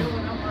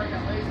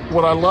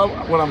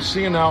I'm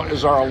seeing now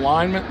is our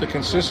alignment, the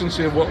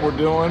consistency of what we're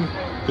doing,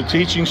 the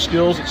teaching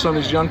skills that some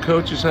of these young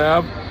coaches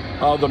have,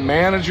 the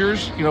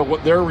managers,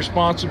 what their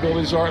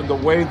responsibilities are and the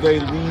way they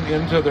lean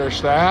into their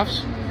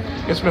staffs.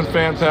 It's been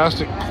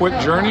fantastic. Quick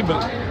journey,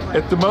 but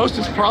at the most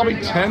it's probably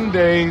 10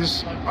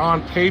 days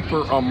on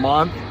paper a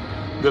month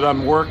that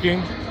I'm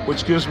working,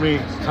 which gives me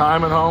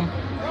time at home.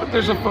 But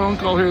there's a phone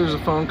call here, there's a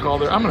phone call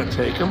there. I'm going to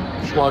take them,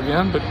 plug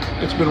in, but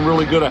it's been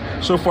really good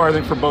so far, I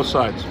think, for both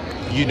sides.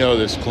 You know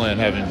this, Clint,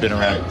 having been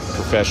around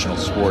professional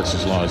sports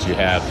as long as you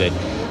have,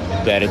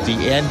 that at the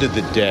end of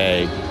the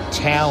day,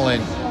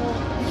 talent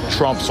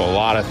trumps a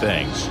lot of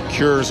things,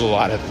 cures a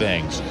lot of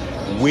things.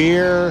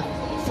 Where,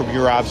 from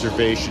your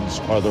observations,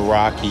 are the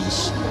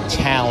Rockies'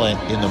 talent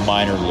in the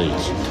minor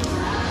leagues?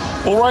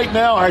 Well, right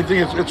now, I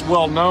think it's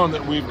well known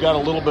that we've got a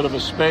little bit of a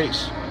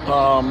space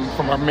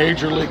from our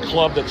major league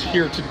club that's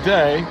here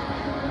today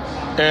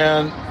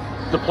and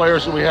the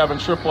players that we have in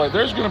AAA.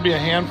 There's going to be a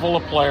handful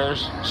of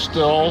players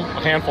still,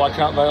 a handful, I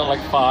count that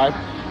like 5,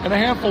 and a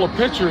handful of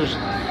pitchers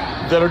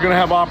that are going to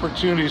have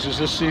opportunities as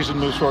this season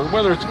moves forward,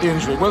 whether it's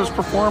injury, whether it's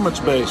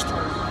performance-based,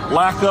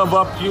 lack of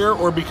up here,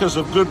 or because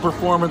of good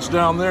performance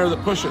down there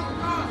that push it.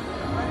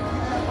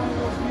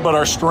 But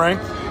our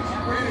strength,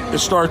 it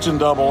starts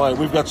in AA.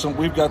 We've got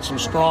some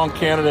strong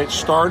candidates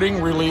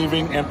starting,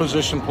 relieving, and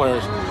position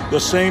players. The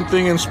same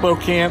thing in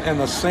Spokane and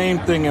the same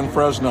thing in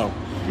Fresno.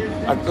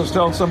 I was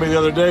telling somebody the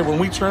other day, when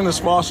we turn this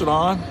faucet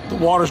on, the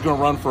water's going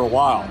to run for a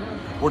while.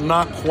 We're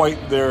not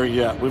quite there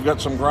yet. We've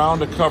got some ground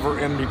to cover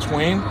in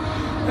between.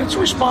 And it's a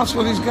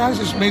responsibility of these guys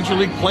as major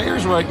league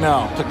players right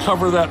now to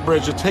cover that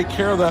bridge, to take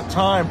care of that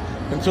time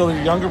until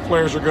the younger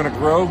players are going to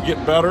grow,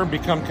 get better,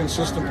 become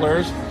consistent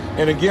players.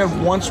 And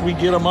again, once we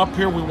get them up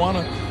here, we want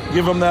to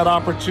give them that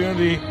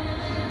opportunity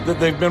that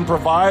they've been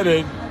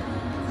provided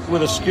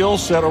with a skill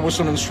set or with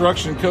some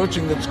instruction and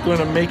coaching that's going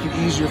to make it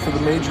easier for the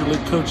major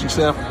league coaching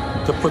staff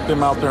to put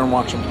them out there and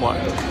watch them play.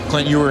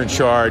 Clint, you were in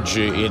charge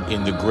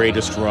in the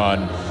greatest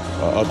run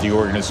of the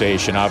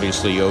organization,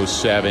 obviously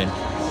 07,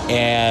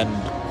 and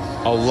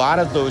a lot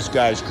of those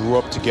guys grew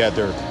up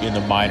together in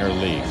the minor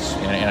leagues,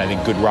 and I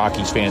think good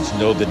Rockies fans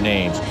know the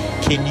names.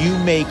 Can you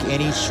make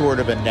any sort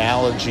of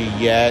analogy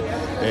yet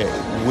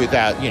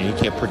without, you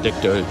can't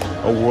predict a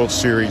World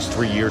Series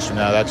 3 years from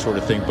now, that sort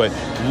of thing, but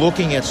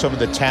looking at some of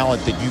the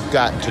talent that you've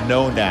gotten to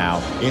know now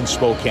in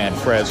Spokane,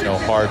 Fresno,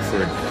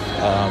 Hartford,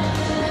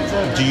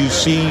 do you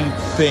see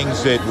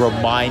things that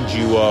remind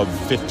you of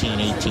 15,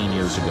 18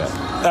 years ago?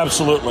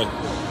 Absolutely.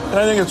 And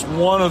I think it's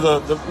one of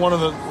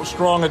the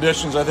strong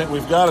additions I think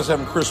we've got is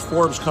having Chris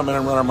Forbes come in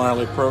and run our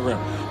minor league program.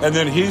 And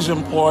then he's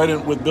employed,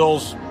 and with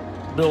Bill's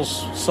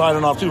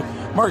signing off too,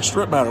 Mark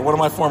Stripmatter, one of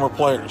my former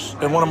players,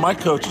 and one of my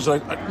coaches. I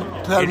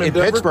had him in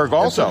Denver, Pittsburgh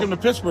also. took him to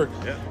Pittsburgh.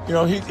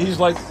 Yeah. He's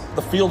like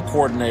the field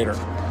coordinator.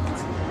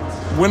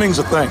 Winning's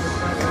a thing.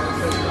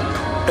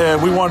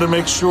 And we wanted to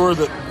make sure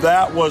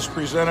that was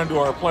presented to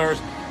our players.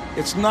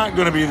 It's not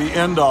going to be the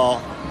end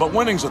all, but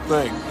winning's a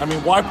thing. I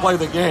mean, why play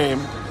the game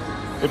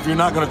if you're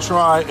not going to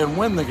try and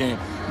win the game?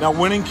 Now,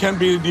 winning can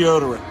be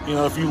deodorant,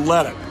 if you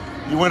let it.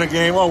 You win a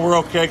game, we're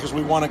okay because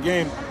we won a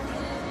game.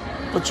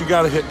 But you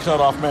got to hit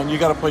cutoff, man. You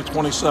got to play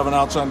 27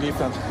 outs on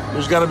defense.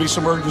 There's got to be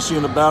some urgency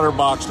in the batter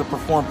box to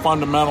perform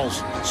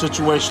fundamentals,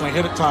 situationally,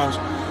 hit at times.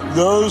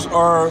 Those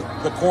are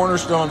the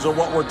cornerstones of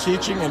what we're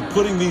teaching and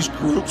putting these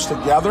groups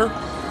together,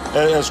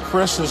 as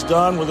Chris has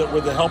done with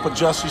the help of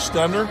Jesse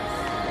Stender.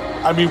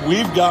 I mean,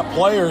 we've got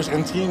players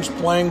and teams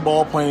playing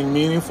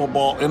meaningful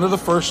ball into the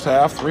first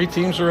half. 3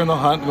 teams are in the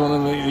hunt going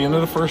into the end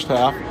of the first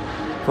half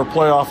for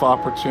playoff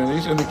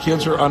opportunities, and the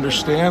kids are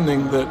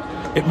understanding that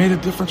it made a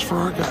difference for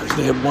our guys.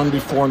 They had won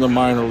before in the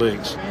minor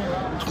leagues.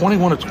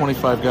 21 of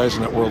 25 guys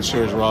in that World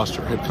Series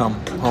roster had come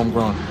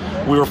homegrown.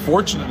 We were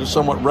fortunate to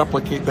somewhat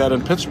replicate that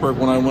in Pittsburgh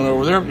when I went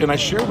over there, and I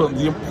shared with them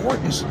the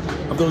importance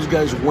of those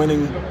guys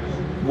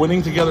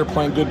winning together,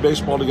 playing good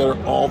baseball together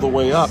all the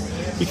way up.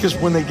 Because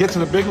when they get to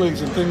the big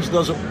leagues and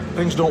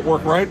things don't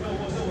work right,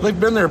 they've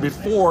been there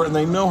before and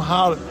they know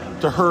how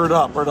to herd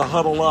up or to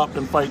huddle up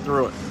and fight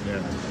through it.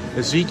 Yeah.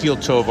 Ezekiel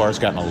Tovar's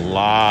gotten a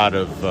lot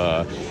of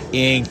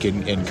ink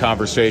and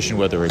conversation,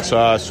 whether it's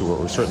us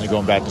or certainly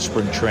going back to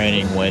spring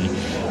training when he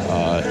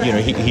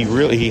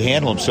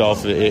handled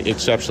himself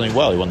exceptionally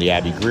well. He won the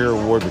Abby Greer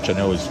Award, which I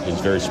know is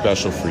very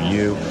special for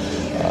you.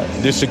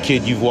 This is a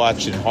kid you've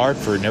watched in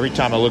Hartford, and every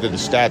time I look at the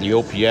stat, the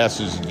OPS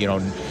is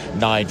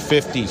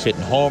 950. He's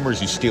hitting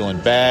homers, he's stealing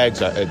bags.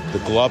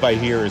 The glove I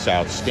hear is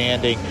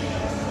outstanding.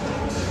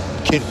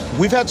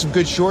 We've had some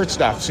good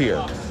shortstops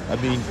here. I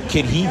mean,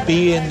 can he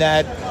be in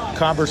that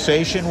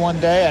conversation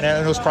one day? And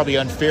I know it's probably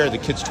unfair. The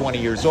kid's 20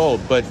 years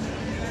old, but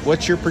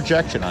what's your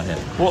projection on him?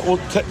 Well,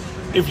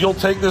 if you'll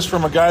take this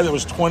from a guy that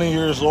was 20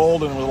 years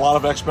old and with a lot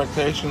of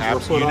expectations were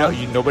put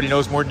on, nobody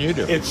knows more than you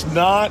do. It's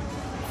not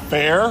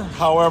fair.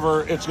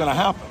 However, it's going to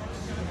happen.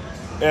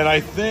 And I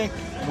think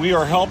we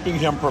are helping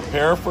him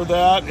prepare for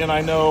that. And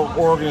I know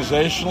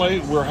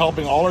organizationally, we're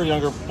helping all our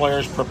younger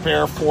players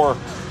prepare for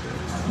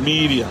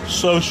media,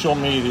 social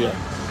media,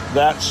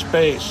 that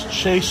space,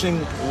 chasing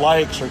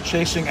likes or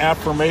chasing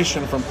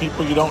affirmation from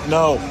people you don't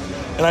know.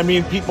 And I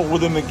mean people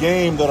within the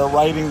game that are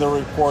writing the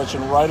reports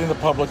and writing the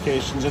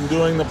publications and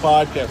doing the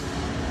podcast.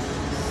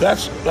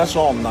 That's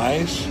all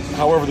nice.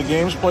 However, the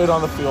game's played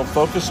on the field,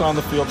 focus on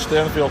the field, stay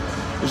on the field.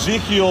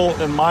 Ezekiel,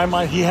 in my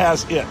mind, he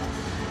has it.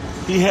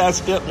 He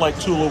has it like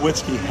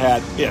Tulowitzki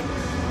had it.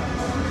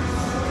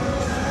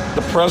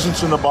 The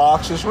presence in the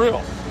box is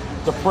real.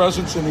 The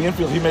presence in the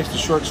infield, he makes the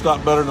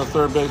shortstop better than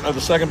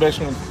the second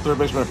baseman and third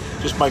baseman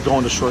just by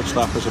going to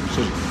shortstop as a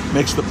position.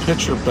 Makes the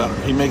pitcher better.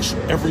 He makes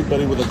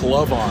everybody with a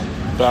glove on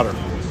better.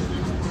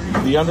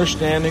 The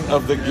understanding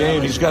of the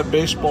game, he's got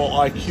baseball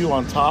IQ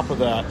on top of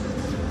that.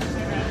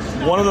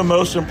 One of the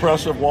most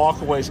impressive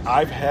walkaways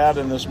I've had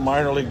in this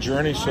minor league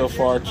journey so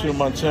far, 2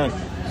 months in,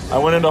 I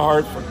went into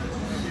Hartford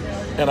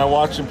and I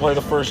watched him play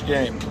the first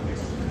game.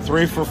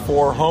 3 for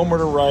 4, homer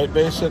to right,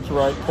 base hit to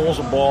right, pulls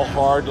a ball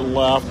hard to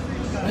left,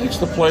 makes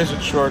the plays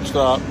at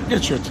shortstop,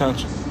 gets your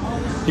attention.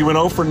 He went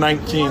 0 for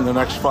 19 the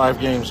next 5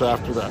 games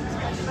after that.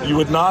 You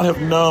would not have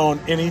known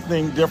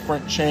anything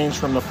different changed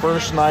from the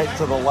first night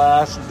to the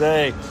last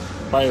day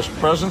by his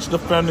presence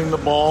defending the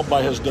ball,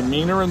 by his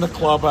demeanor in the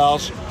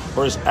clubhouse,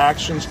 or his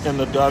actions in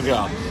the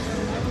dugout.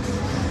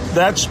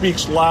 That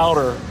speaks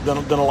louder than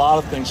a lot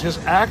of things. His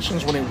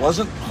actions when he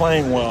wasn't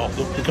playing well,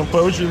 the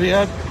composure that he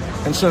had,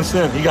 and since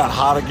then, he got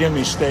hot again,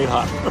 he stayed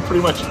hot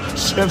pretty much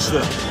since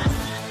then.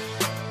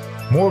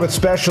 More of a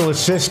special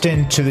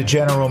assistant to the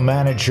general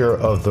manager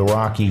of the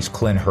Rockies,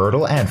 Clint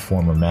Hurdle, and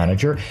former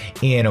manager,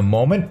 in a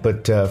moment.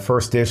 But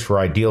first, this for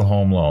Ideal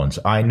Home Loans.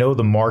 I know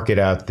the market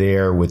out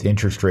there with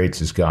interest rates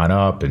has gone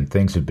up and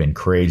things have been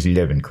crazy.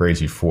 They've been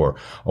crazy for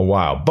a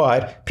while,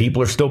 but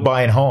people are still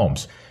buying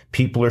homes.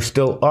 People are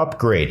still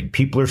upgrading.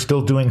 People are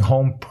still doing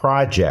home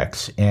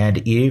projects.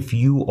 And if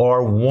you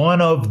are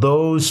one of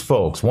those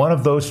folks, one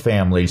of those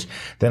families,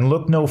 then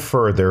look no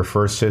further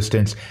for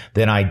assistance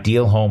than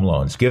Ideal Home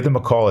Loans. Give them a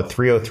call at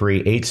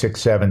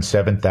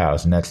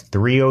 303-867-7000. That's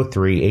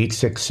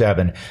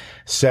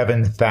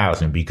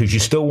 303-867-7000, because you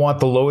still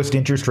want the lowest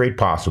interest rate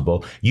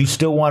possible. You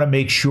still want to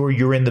make sure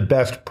you're in the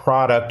best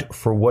product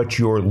for what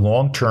your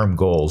long-term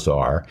goals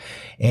are.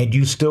 And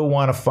you still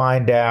want to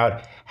find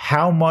out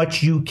how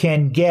much you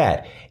can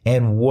get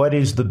and what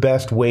is the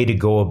best way to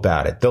go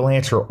about it. They'll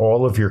answer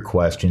all of your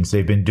questions.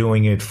 They've been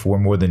doing it for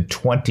more than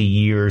 20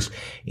 years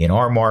in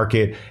our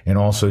market and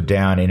also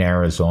down in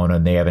Arizona.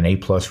 And they have an A+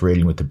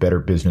 rating with the Better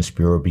Business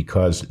Bureau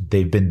because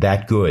they've been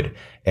that good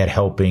at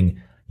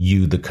helping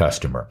you, the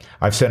customer.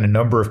 I've sent a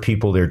number of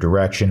people their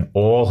direction.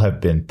 All have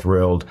been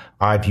thrilled.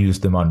 I've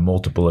used them on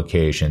multiple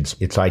occasions.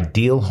 It's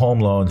Ideal Home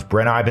Loans,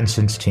 Brent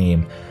Ivinson's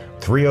team,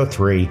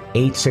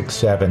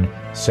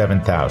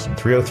 303-867-7000.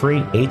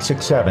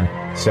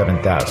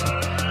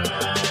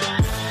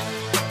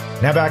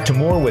 303-867-7000. Now back to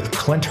more with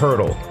Clint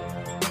Hurdle.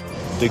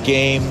 The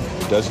game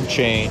doesn't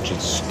change.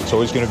 It's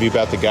always going to be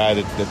about the guy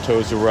that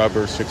toes the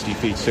rubber 60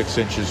 feet, 6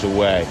 inches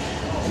away.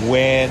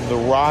 When the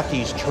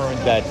Rockies turned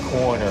that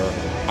corner,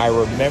 I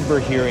remember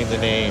hearing the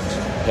names.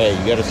 Hey,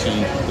 you got to see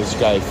this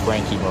guy,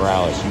 Frankie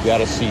Morales. You got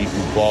to see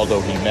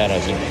Ubaldo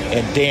Jimenez.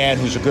 And Dan,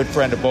 who's a good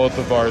friend of both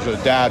of ours,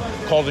 dad,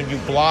 called him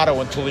Ubaldo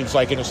until he was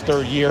like in his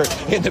third year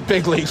in the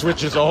big leagues,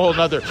 which is a whole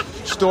other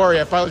story.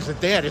 I finally said,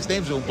 Dan, his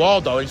name's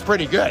Ubaldo. He's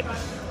pretty good.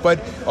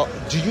 But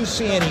do you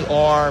see any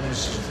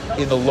arms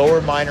in the lower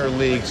minor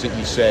leagues that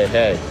you say,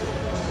 hey,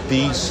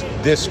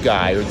 this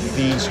guy or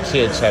these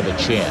kids have a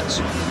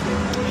chance?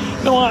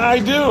 No, I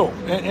do.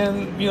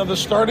 And the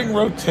starting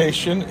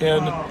rotation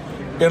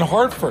in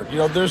Hartford,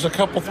 there's a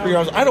couple, 3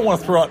 hours. I don't want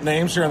to throw out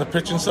names here on the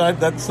pitching side.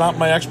 That's not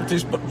my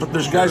expertise, but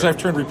there's guys I've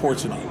turned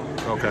reports in on.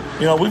 Okay.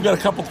 We've got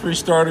a couple, 3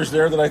 starters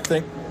there that I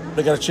think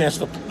they got a chance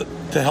to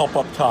help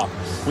up top.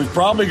 We've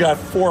probably got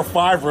 4 or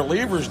 5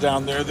 relievers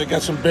down there that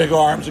got some big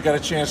arms that got a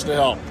chance to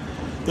help.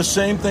 The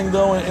same thing,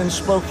 though, in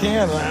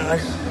Spokane.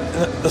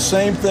 The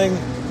same thing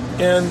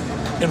in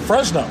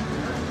Fresno.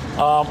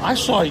 I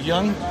saw a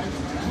young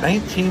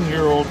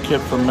 19-year-old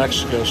kid from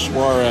Mexico,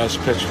 Suarez,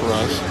 pitch for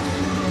us.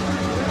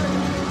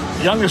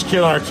 Youngest kid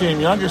on our team,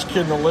 youngest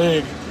kid in the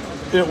league.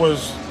 It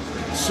was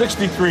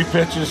 63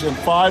 pitches in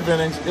 5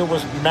 innings. It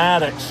was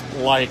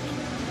Maddox-like.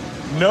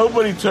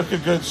 Nobody took a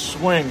good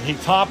swing. He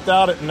topped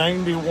out at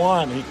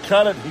 91. He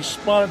cut it, he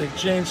spun it, he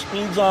changed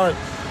speeds on it.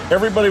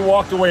 Everybody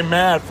walked away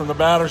mad from the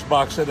batter's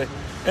box today.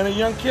 And a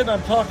young kid,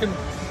 I'm talking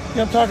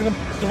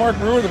to Mark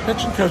Brewer, the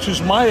pitching coach,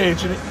 who's my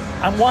age, and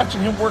I'm watching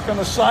him work on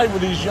the side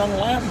with these young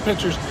Latin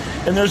pitchers,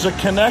 and there's a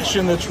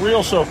connection that's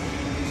real. So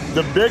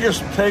the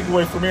biggest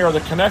takeaway for me are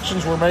the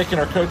connections we're making,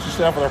 our coaching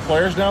staff with our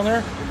players down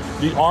there.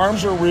 The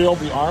arms are real.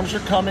 The arms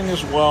are coming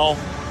as well.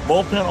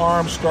 Bullpen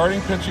arms,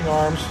 starting pitching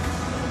arms.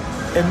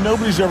 And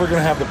nobody's ever going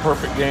to have the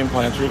perfect game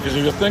plan, Drew, because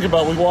if you think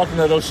about it, we walked in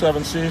that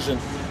 07 season,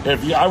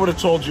 I would have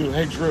told you,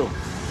 hey, Drew,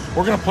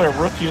 we're going to play a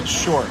rookie at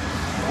short.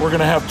 We're going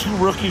to have 2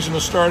 rookies in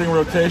the starting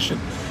rotation.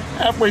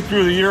 Halfway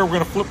through the year, we're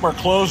going to flip our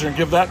closer and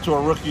give that to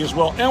a rookie as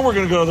well, and we're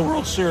going to go to the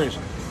World Series.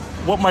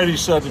 What might he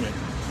said to me?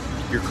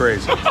 You're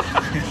crazy.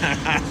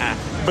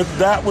 But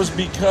that was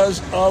because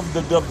of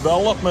the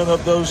development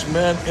of those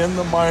men in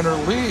the minor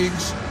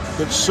leagues.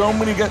 There's so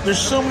many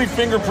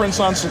fingerprints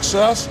on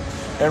success.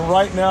 And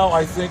right now,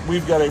 I think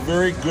we've got a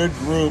very good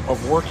group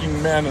of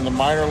working men in the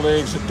minor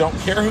leagues that don't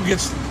care who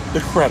gets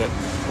the credit.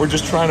 We're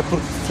just trying to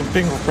put some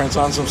fingerprints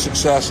on some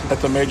success at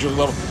the major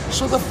level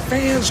so the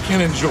fans can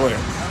enjoy it.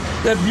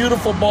 That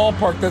beautiful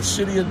ballpark, that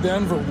city of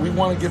Denver, we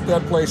want to get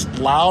that place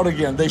loud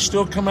again. They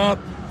still come out,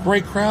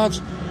 great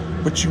crowds,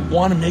 but you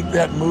want to make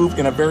that move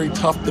in a very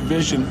tough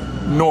division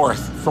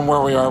north from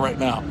where we are right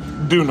now,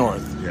 due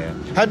north. Yeah.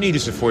 How neat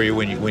is it for you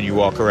when you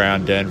walk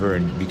around Denver?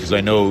 And because I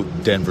know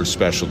Denver's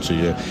special to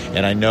you,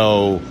 and I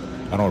know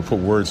I don't want to put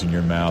words in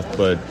your mouth,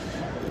 but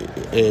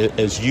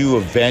as you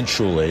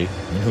eventually,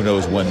 and who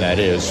knows when that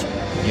is,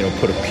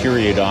 put a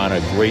period on a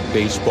great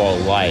baseball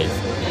life,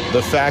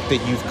 the fact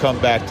that you've come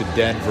back to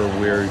Denver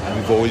where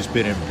you've always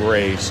been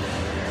embraced,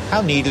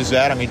 how neat is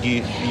that? I mean,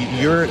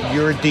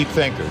 you're a deep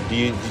thinker. Do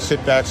you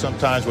sit back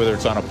sometimes, whether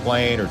it's on a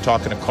plane or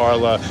talking to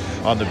Carla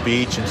on the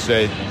beach, and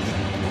say,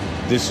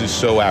 this is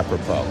so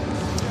apropos?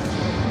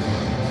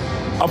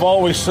 I've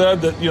always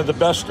said that the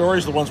best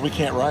stories are the ones we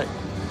can't write,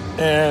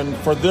 and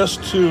for this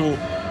to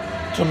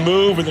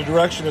move in the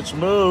direction it's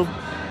moved,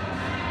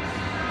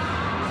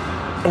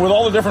 and with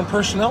all the different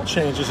personnel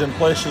changes in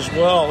place as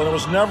well, and it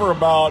was never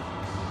about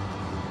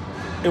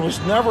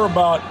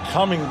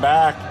coming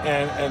back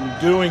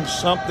and doing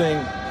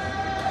something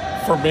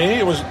for me.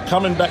 It was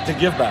coming back to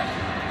give back,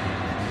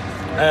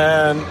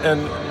 and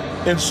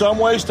in some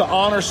ways to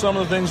honor some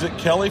of the things that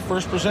Kelly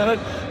first presented.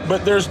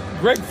 But there's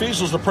Greg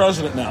Fiesel's the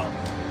president now.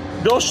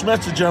 Bill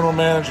Schmidt's the general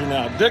manager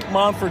now. Dick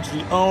Monford's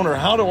the owner.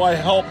 How do I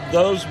help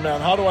those men?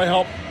 How do I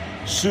help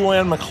Sue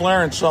Ann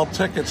McLaren sell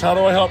tickets? How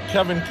do I help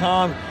Kevin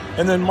Kahn?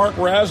 And then Mark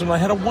Razum. I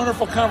had a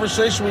wonderful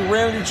conversation. We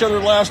ran into each other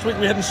last week.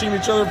 We hadn't seen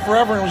each other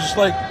forever. And it was just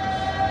like,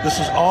 this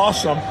is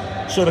awesome.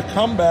 So to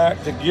come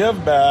back, to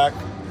give back,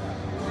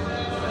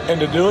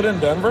 and to do it in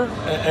Denver,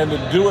 and to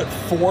do it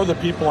for the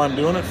people I'm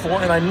doing it for,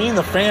 and I mean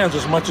the fans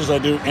as much as I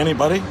do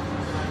anybody,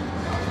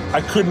 I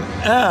couldn't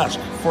ask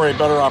for a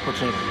better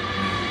opportunity.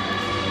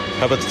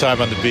 How about the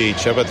time on the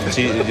beach? How about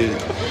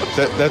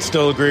that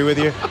still agree with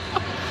you?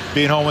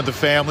 Being home with the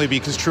family,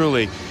 because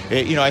truly,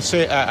 I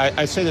say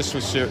this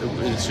with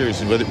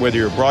seriously, whether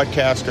you're a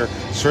broadcaster,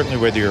 certainly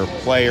whether you're a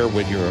player,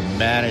 whether you're a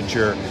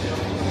manager,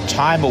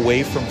 time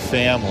away from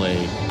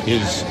family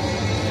is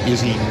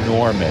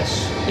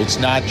enormous. It's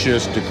not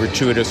just a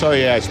gratuitous,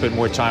 I spend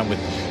more time with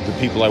the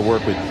people I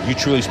work with. You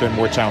truly spend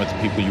more time with the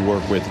people you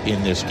work with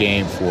in this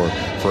game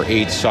for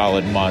 8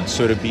 solid months.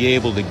 So to be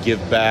able to give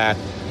back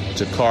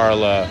to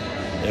Carla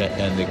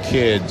and the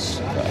kids,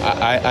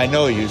 I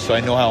know you, so I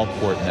know how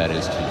important that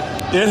is to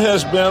you. It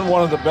has been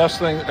one of the best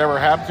things that ever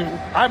happened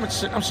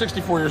to me. I'm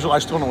 64 years old. I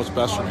still know what's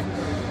best for me.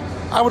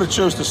 I would have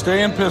chose to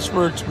stay in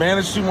Pittsburgh,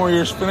 manage 2 more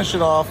years, finish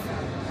it off.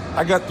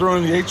 I got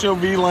thrown in the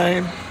HOV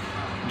lane,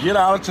 get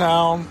out of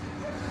town,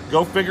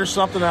 go figure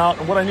something out.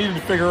 And what I needed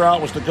to figure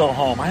out was to go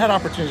home. I had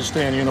opportunity to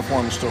stay in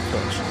uniform and still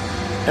coach.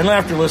 And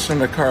after listening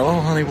to Carl, oh,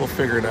 honey, we'll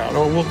figure it out.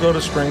 Oh, we'll go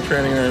to spring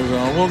training in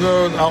Arizona. We'll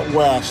go out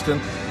west.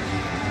 And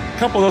a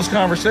couple of those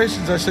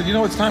conversations, I said,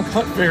 it's time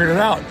Clint figured it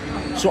out.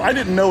 So I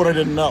didn't know what I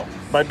didn't know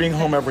by being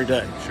home every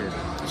day. Sure.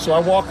 So I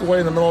walked away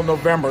in the middle of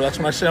November. That's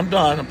when I say I'm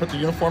done. I put the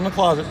uniform in the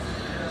closet.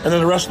 And then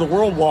the rest of the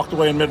world walked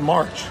away in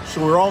mid-March.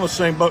 So we were all in the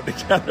same boat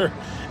together.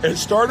 And it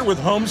started with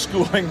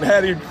homeschooling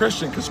Maddie and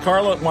Christian because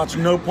Carla wants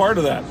no part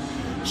of that.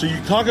 So you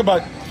talk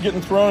about getting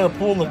thrown in a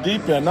pool in the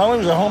deep end. Not only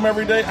was I home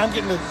every day, I'm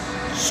getting to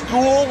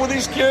school with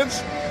these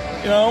kids.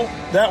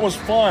 That was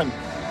fun.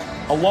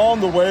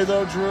 Along the way,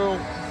 though, Drew,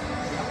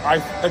 I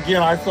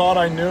thought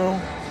I knew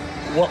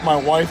what my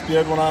wife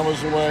did when I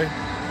was away.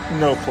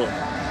 No clue.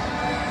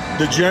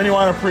 The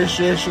genuine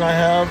appreciation I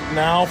have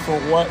now for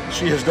what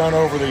she has done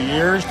over the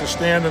years to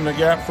stand in the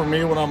gap for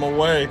me when I'm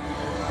away,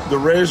 to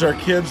raise our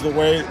kids the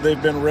way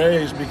they've been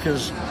raised,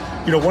 because,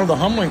 one of the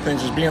humbling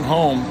things is being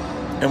home,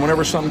 and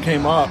whenever something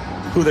came up,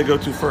 who they go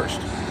to first?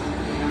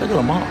 They go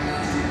to Mom.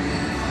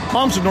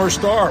 Mom's a North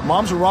Star.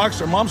 Mom's a rock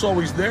star. Mom's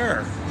always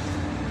there.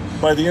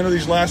 By the end of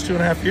these last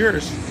 2.5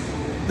 years,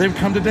 they've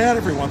come to Dad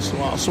every once in a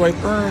while. So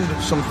I've earned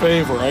some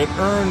favor. I've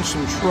earned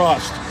some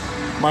trust.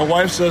 My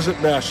wife says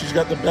it best. She's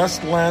got the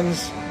best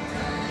lens.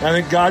 And I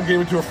think God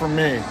gave it to her for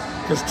me.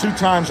 Because 2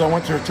 times I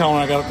went to her telling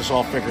her I got this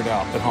all figured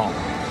out at home.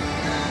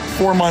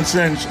 4 months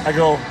in, I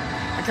go,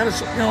 I got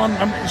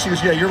to, she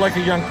goes, yeah, you're like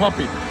a young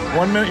puppy.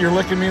 1 minute you're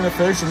licking me in the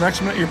face, the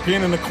next minute you're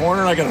peeing in the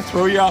corner, and I got to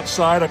throw you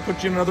outside. I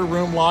put you in another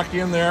room, lock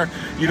you in there.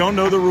 You don't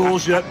know the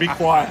rules yet, be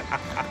quiet.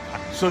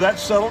 So that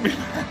settled me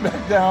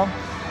back down.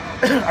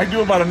 I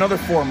do about another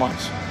 4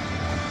 months.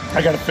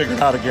 I got to figure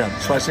it out again.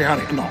 So I say,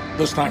 honey, no,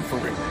 this time for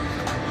real.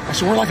 I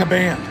said, we're like a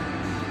band.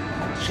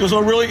 She goes,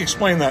 oh, really?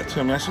 Explain that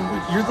to me. I said,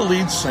 well, you're the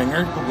lead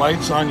singer, the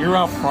light's on, you're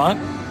out front.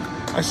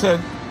 I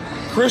said,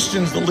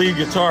 Christian's the lead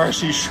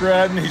guitarist. He's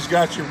shredding, he's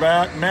got your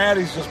back.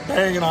 Maddie's just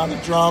banging on the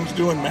drums,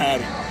 doing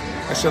Maddie.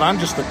 I said, I'm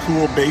just the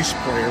cool bass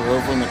player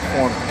over in the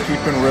corner,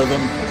 keeping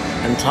rhythm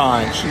and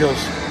time. She goes,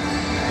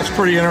 that's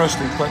pretty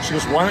interesting, Clint. She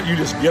goes, why don't you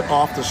just get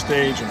off the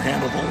stage and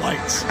handle the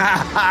lights?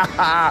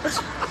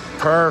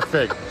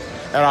 Perfect.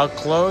 And I'll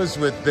close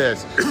with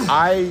this.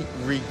 I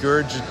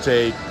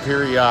regurgitate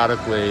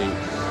periodically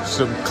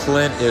some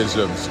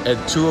Clint-isms,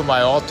 and 2 of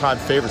my all-time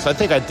favorites. I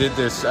think I did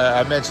this,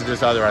 I mentioned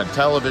this either on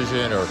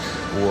television or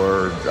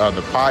on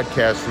the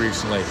podcast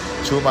recently.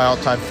 2 of my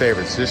all-time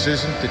favorites. This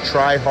isn't the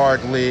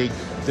try-hard league.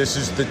 This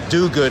is the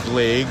do-good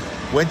league.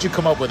 When'd you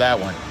come up with that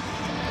one?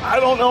 I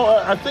don't know.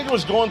 I think it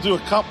was going through a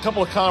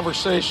couple of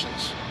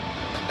conversations.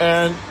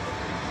 And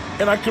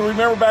I can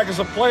remember back as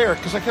a player,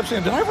 because I kept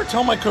saying, did I ever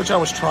tell my coach I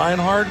was trying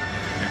hard?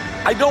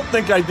 I don't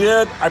think I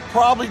did. I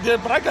probably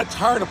did, but I got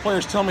tired of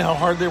players telling me how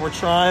hard they were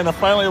trying. And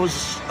finally,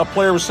 a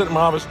player was sitting in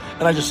my office,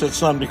 and I just said,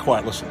 son, be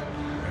quiet. Listen,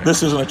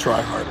 this isn't a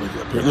try-hard league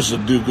up here. This is a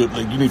do-good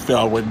league. You need to figure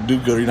out a way to do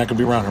good, or you're not going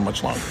to be around here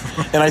much longer.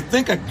 And I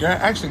think I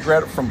actually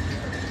grabbed it from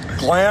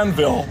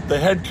Glanville, the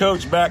head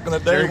coach back in the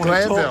day,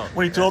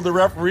 when he told the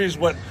referees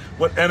what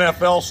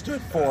NFL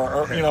stood for,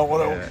 or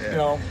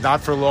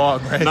not for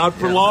long, right? Not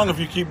for long if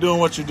you keep doing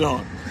what you're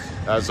doing.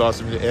 That's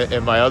awesome.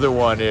 And my other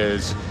one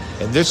is,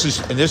 and this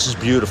is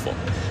beautiful,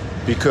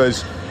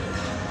 because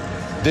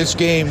this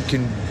game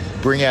can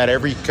bring out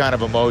every kind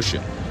of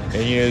emotion.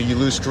 And you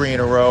lose 3 in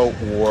a row,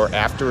 or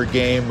after a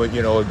game,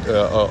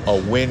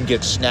 a win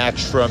gets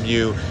snatched from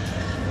you.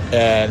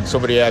 And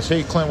somebody asks,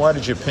 hey, Clint, why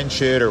did you pinch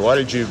hit, or why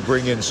did you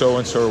bring in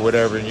so-and-so, or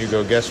whatever? And you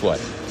go, guess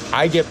what?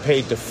 I get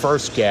paid to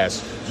first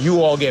guess.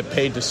 You all get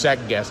paid to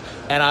second guess.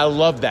 And I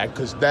love that,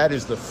 because that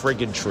is the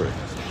friggin' truth.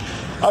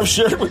 I've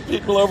shared with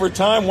people over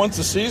time, once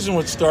the season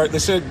would start, they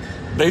said,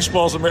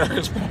 baseball's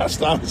America's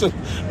pastime. I said,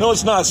 no,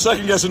 it's not.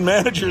 Second-guessing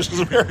managers is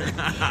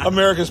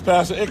America's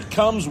pastime. It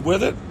comes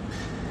with it,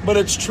 but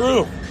it's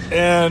true.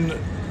 And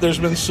there's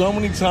been so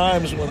many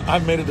times when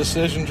I've made a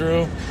decision,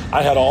 Drew,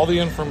 I had all the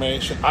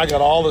information, I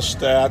got all the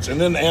stats, and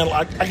then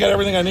I got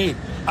everything I need.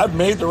 I've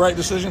made the right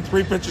decision.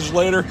 3 pitches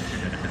later,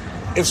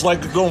 it's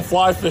like going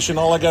fly fishing.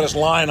 All I got is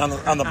line on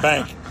the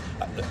bank.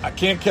 I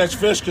can't catch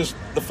fish because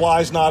the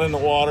fly's not in the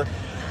water.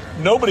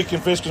 Nobody can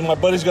fish because my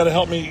buddy's got to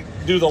help me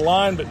do the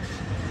line, but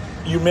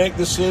you make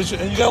decisions,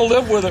 and you got to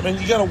live with them,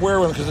 and you got to wear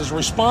with them, because it's the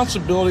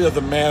responsibility of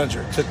the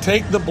manager to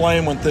take the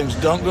blame when things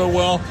don't go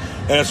well,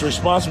 and it's the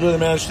responsibility of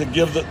the manager to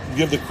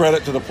give the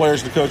credit to the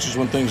players and the coaches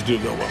when things do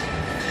go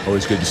well.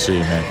 Always good to see you,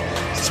 man.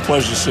 It's a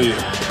pleasure to see you.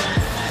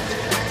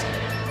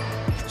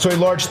 So a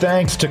large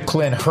thanks to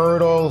Clint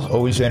Hurdle,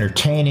 always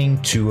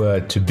entertaining to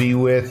be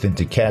with and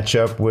to catch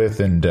up with,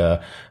 and I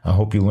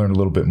hope you learned a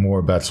little bit more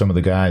about some of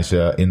the guys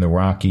in the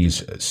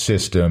Rockies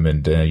system,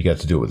 and you got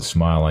to do it with a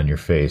smile on your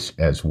face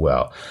as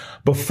well.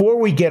 Before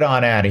we get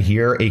on out of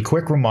here, a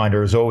quick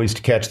reminder, as always,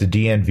 to catch the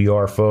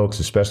DNVR folks,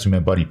 especially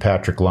my buddy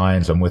Patrick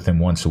Lyons. I'm with him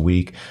once a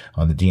week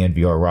on the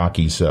DNVR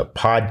Rockies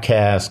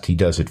podcast. He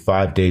does it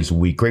 5 days a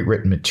week. Great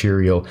written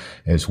material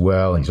as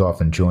well. He's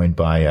often joined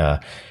by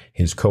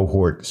his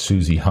cohort,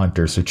 Susie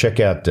Hunter. So check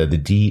out the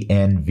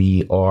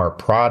DNVR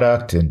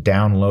product and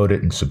download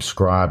it and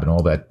subscribe and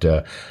all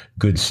that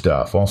good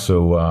stuff.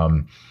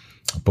 Also,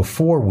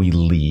 before we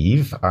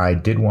leave, I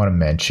did want to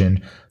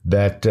mention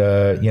that,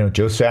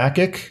 Joe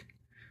Sakic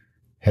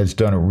has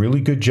done a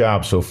really good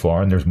job so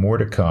far, and there's more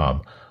to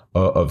come,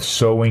 of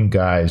sewing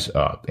guys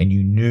up. And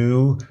you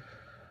knew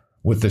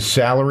with the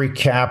salary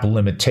cap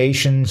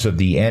limitations of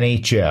the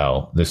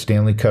NHL, the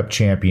Stanley Cup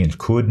champions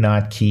could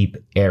not keep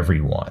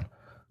everyone.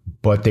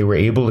 But they were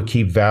able to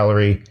keep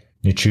Valeri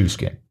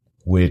Nichushkin,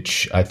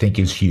 which I think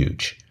is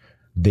huge.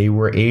 They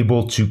were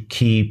able to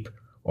keep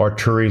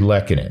Arturi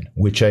Lehkonen,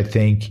 which I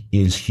think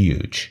is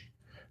huge.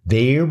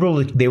 They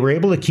were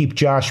able to keep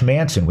Josh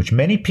Manson, which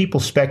many people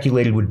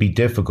speculated would be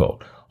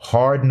difficult.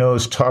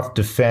 Hard-nosed, tough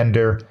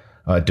defender,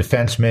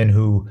 defenseman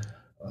who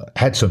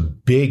had some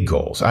big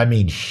goals. I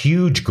mean,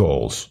 huge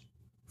goals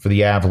for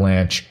the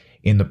Avalanche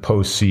in the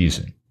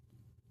postseason.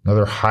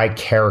 Another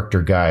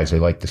high-character guy, as they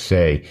like to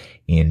say,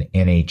 in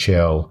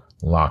NHL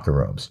locker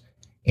rooms.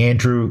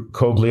 Andrew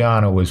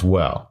Cogliano as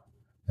well.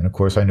 And, of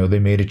course, I know they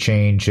made a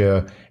change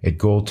at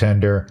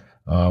goaltender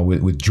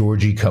with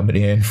Georgie coming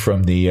in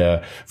from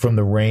the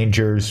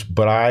Rangers.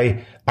 But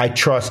I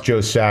trust Joe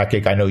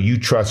Sakic. I know you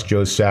trust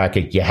Joe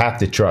Sakic. You have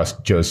to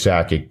trust Joe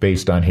Sakic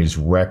based on his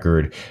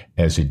record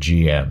as a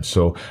GM.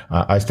 So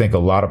I think a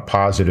lot of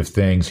positive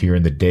things here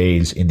in the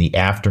days in the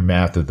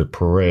aftermath of the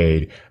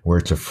parade, where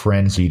it's a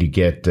frenzy to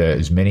get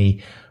as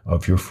many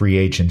of your free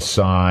agents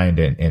signed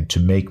and to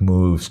make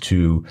moves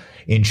to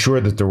ensure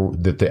that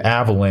the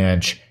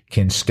Avalanche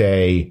can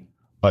stay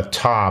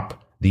atop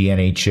the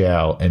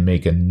NHL and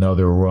make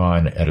another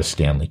run at a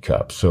Stanley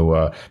Cup.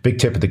 So big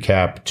tip of the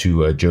cap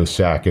to Joe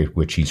Sakic,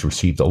 which he's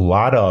received a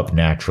lot of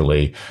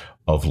naturally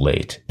of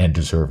late, and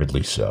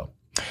deservedly so.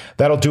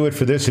 That'll do it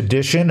for this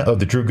edition of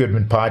the Drew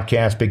Goodman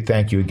Podcast. Big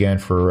thank you again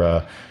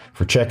for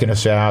checking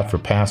us out, for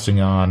passing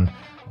on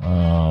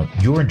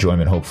your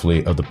enjoyment,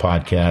 hopefully, of the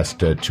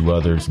podcast to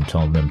others and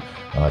telling them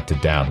to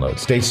download.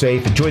 Stay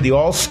safe. Enjoy the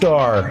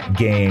All-Star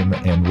game,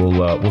 and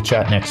we'll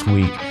chat next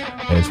week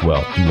as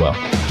well. Be well.